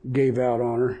gave out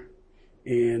on her,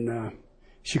 and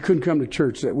she couldn't come to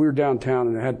church. We were downtown,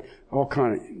 and it had all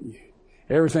kind of,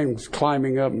 everything was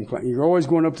climbing up, and you're always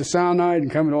going up to sound night and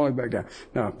coming all the way back down.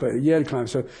 No, but you had to climb.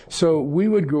 So we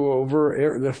would go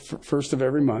over the first of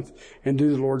every month and do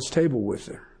the Lord's table with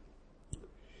her.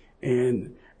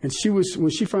 And she was, when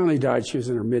she finally died, she was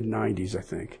in her mid-90s, I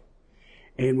think.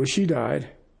 And when she died,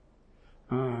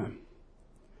 I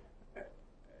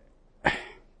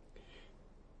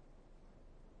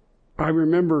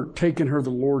remember taking her the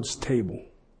Lord's table.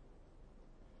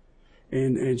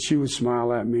 And she would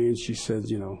smile at me, and she said,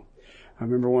 you know, I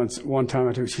remember one time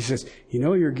I told her, she says, you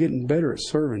know, you're getting better at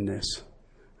serving this.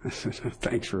 I said,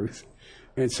 thanks, Ruth.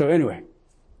 And so anyway,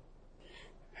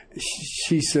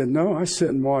 she said, no, I sit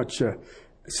and watch.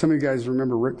 Some of you guys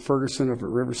remember Rick Ferguson up at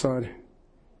Riverside?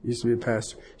 He used to be a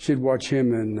pastor. She'd watch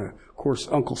him and, of course,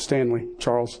 Uncle Stanley,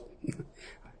 Charles.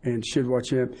 And she'd watch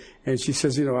him. And she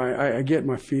says, you know, I get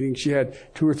my feeding. She had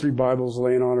 2 or 3 Bibles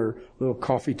laying on her little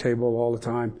coffee table all the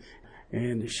time.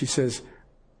 And she says,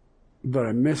 but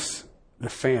I miss the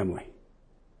family.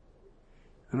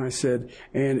 And I said,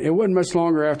 and it wasn't much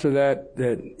longer after that,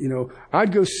 you know,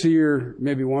 I'd go see her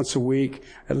maybe once a week,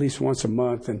 at least once a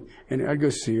month, and I'd go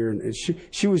see her. And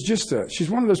she was just she's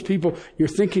one of those people, you're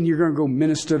thinking you're going to go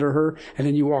minister to her, and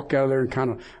then you walk out of there and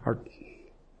kind of are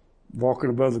walking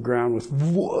above the ground with,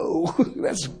 whoa,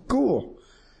 that's cool.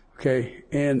 Okay.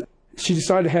 And she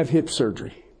decided to have hip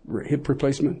surgery, hip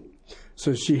replacement.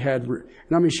 So she had, and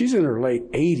I mean, she's in her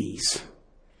late 80s.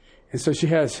 And so she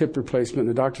has hip replacement. And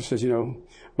the doctor says, you know,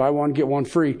 buy one, get one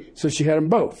free. So she had them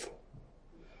both.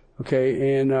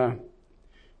 Okay. And,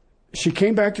 she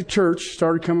came back to church,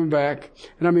 started coming back.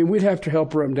 And I mean, we'd have to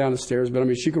help her up and down the stairs, but I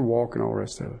mean, she could walk and all the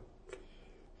rest of it.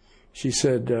 She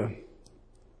said,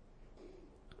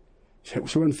 she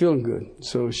wasn't feeling good.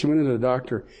 So she went into the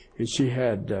doctor, and she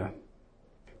had,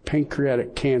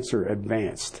 pancreatic cancer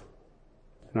advanced.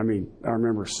 And I mean, I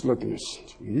remember looking at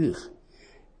ugh.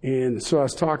 And so I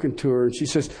was talking to her, and she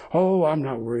says, oh, I'm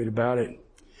not worried about it.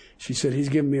 She said, he's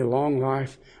given me a long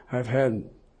life. I've had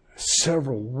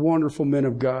several wonderful men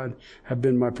of God have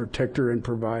been my protector and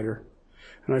provider.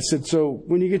 And I said, so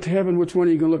when you get to heaven, which one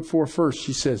are you going to look for first?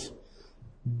 She says,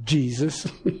 Jesus.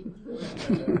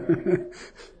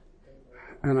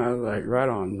 And I was like, right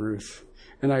on, Ruth.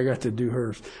 And I got to do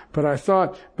hers. But I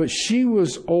thought, but she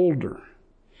was older.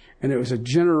 And it was a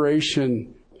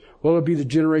generation, well, it'd be the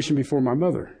generation before my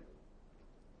mother.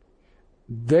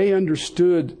 They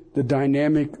understood the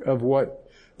dynamic of what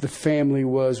the family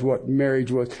was, what marriage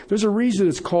was. There's a reason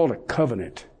it's called a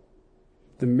covenant.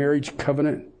 The marriage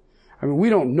covenant. I mean,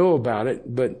 we don't know about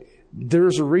it, but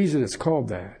there's a reason it's called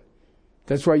that.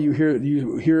 That's why you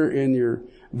hear in your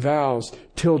vows,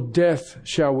 till death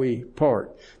shall we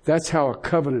part. That's how a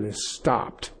covenant is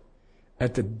stopped,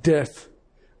 at the death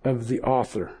of the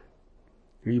author.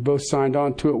 You both signed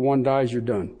on to it, one dies, you're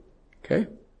done. Okay?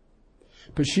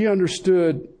 But she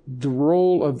understood the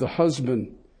role of the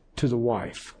husband to the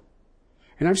wife.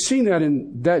 And I've seen that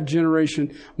in that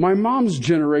generation. My mom's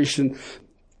generation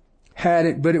had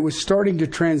it, but it was starting to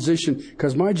transition,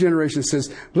 because my generation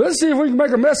says, let's see if we can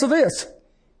make a mess of this.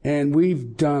 And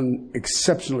we've done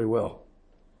exceptionally well.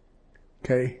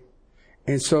 Okay?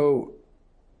 And so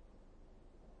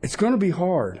it's going to be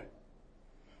hard.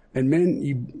 And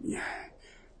men,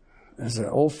 as an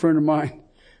old friend of mine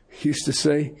used to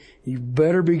say, you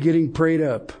better be getting prayed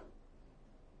up,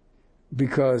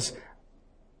 because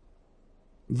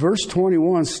verse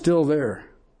 21 is still there.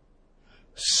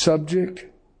 Subject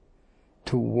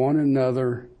to one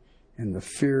another in the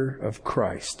fear of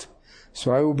Christ.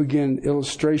 So I will begin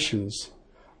illustrations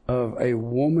of a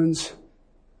woman's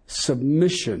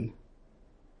submission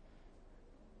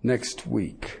next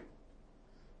week.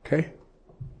 Okay?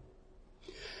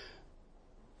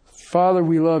 Father,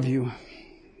 we love you.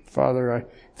 Father, I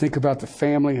think about the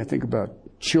family. I think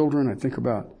about children. I think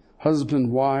about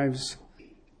husband, wives.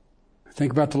 I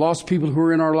think about the lost people who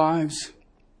are in our lives.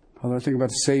 Father, I think about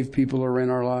the saved people who are in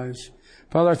our lives.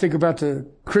 Father, I think about the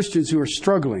Christians who are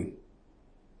struggling.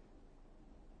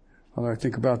 Father, I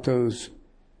think about those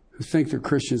who think they're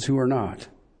Christians who are not.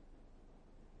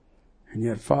 And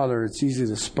yet, Father, it's easy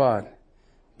to spot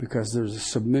because there's a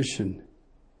submission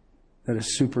that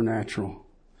is supernatural.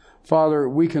 Father,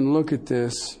 we can look at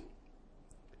this.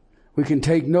 We can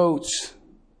take notes.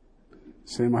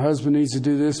 Say, my husband needs to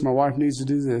do this. My wife needs to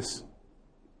do this.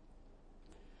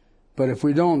 But if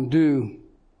we don't do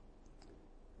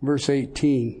verse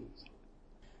 18,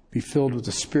 be filled with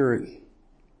the Spirit,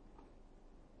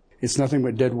 it's nothing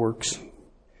but dead works.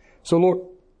 So, Lord,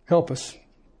 help us.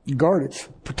 Guard us.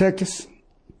 Protect us.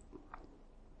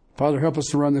 Father, help us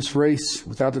to run this race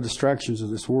without the distractions of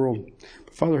this world.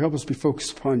 But Father, help us be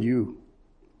focused upon you.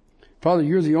 Father,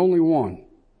 you're the only one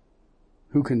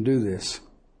who can do this.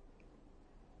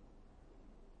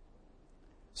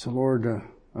 So, Lord,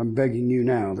 I'm begging you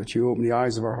now that you open the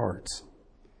eyes of our hearts.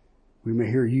 We may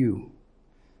hear you.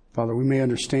 Father, we may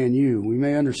understand you. We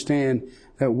may understand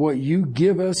that what you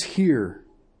give us here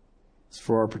is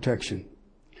for our protection.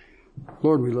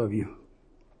 Lord, we love you.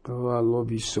 Oh, I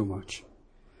love you so much.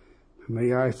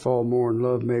 May I fall more in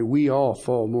love. May we all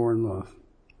fall more in love.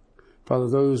 Father,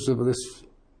 those of this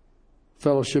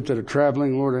fellowship that are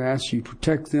traveling, Lord, I ask you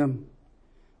protect them,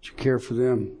 that you care for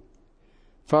them.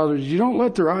 Father, you don't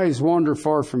let their eyes wander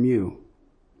far from you.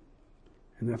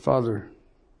 And that, Father,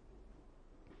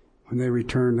 when they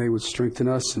return, they would strengthen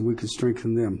us and we could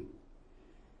strengthen them.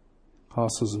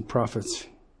 Apostles and prophets,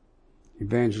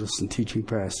 evangelists and teaching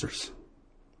pastors.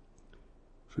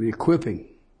 For the equipping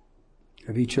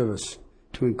of each of us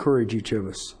to encourage each of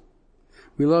us.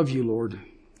 We love you, Lord,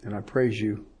 and I praise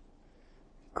you. In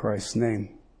Christ's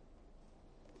name,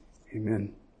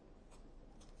 amen.